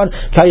small one?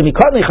 He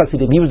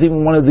was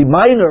even one of the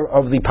minor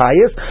of the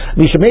pious.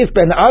 Mishameis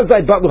ben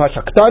Azai Batlu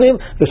HaShaktanim,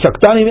 the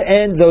Shaktanim,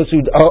 and those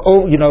who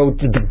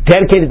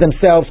dedicated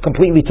themselves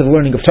completely to the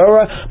learning of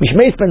Torah.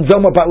 Mishmeis ben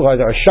Zoma Batlu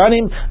are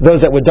Shanim,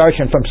 those that were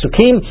darshan from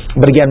Sukkim,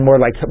 but again more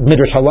like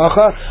Midrash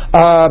Halacha.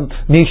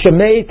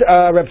 Mishameit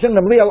Reb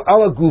Shimon Gamliel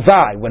ala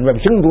Guvai. When Reb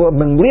Shimon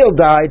Gamliel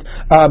died,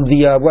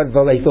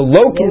 the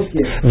locust,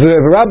 the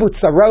Rabu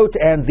Tzarot,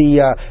 and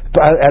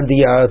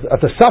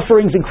the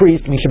sufferings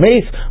increased.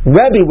 Mishameis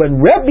Rebbe,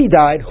 when Rebbe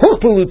died,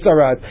 Hukpulu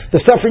Tzarat, the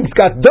sufferings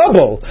got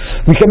double.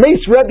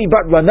 Mishameis Rebbe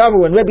but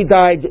Lanavu, when Rebbe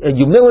died,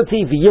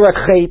 humility, v'yirak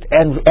chait,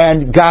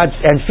 and God's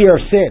and fear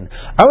of sin.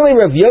 Only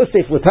Rav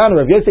Yosef Latana,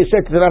 Rav Yosef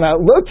said to Tana,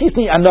 Lo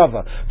tisni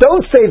anova.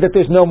 Don't say that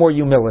there's no more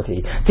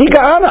humility. Tika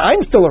ana,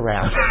 I'm still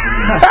around.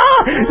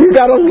 You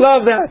gotta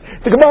love that.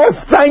 The Gemara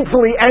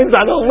thankfully ends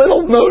on a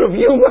little note of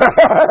humor.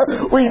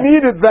 We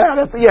needed that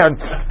at the end.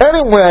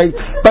 Anyway,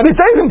 but it's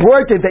as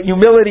important that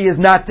humility is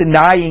not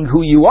denying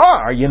who you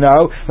are, you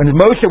know. When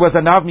Moshe was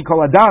an Av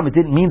Mikol Adam, it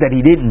didn't mean that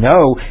he didn't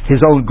know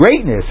his own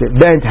greatness. It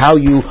meant how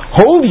you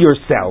hold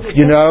yourself,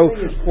 you know.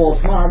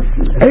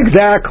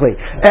 Exactly.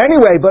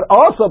 Anyway, but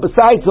also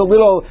besides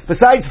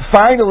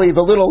finally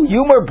the little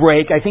humor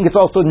break, I think it's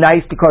also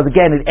nice because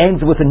again it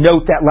ends with a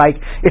note that like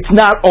it's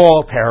not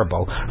all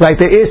terrible, right?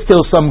 There is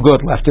still some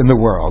good left in the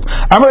world.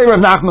 Amalei Rav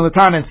Nachman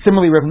Latana, and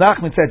similarly Rav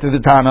Nachman said to the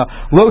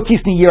Tana, Lo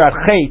tisni yirat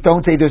chait,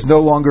 don't say there's no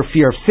longer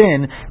fear of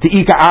sin. To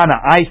ika ana,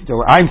 I'm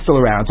still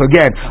around. So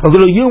again, a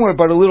little humor,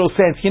 but a little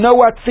sense. You know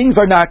what? Things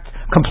are not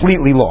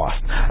completely lost.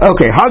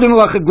 Okay,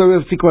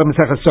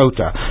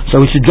 Sotah. So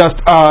we should just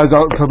go.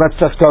 So let's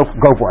just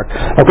go for it.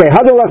 Okay,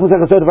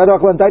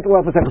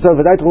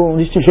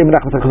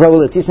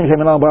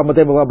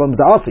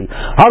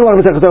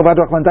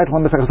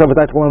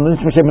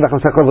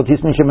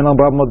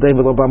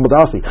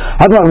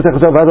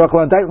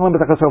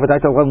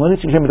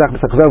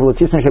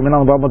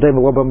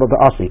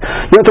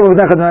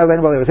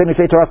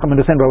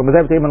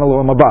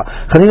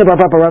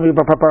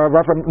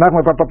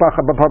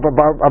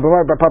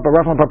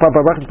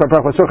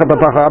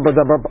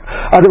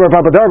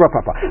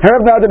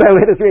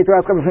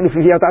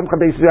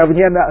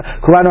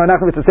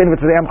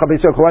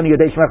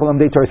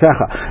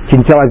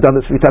 Can you tell I've done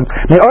this a few times?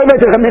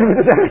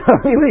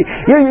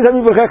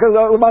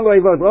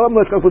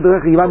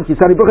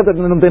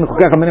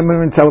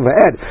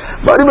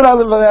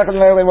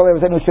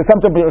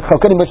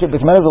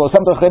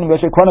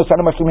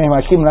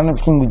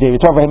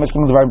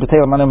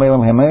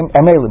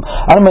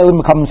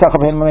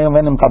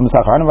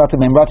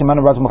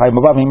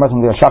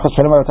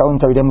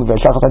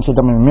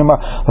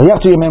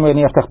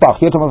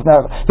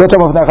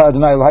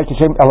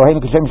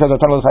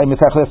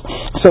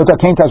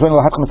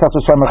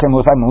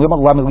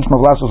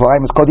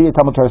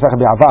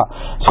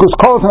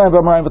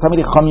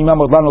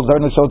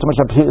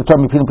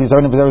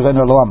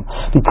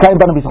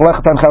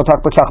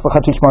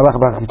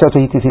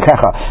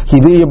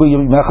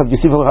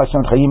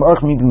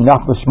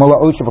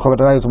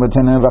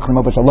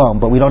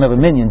 But we don't have a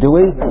minion, do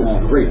we?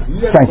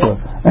 Thank you.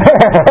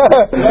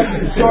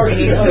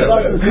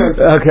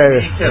 Okay.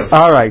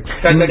 All right.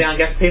 Should I go down and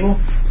get people?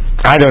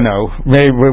 I don't know. Maybe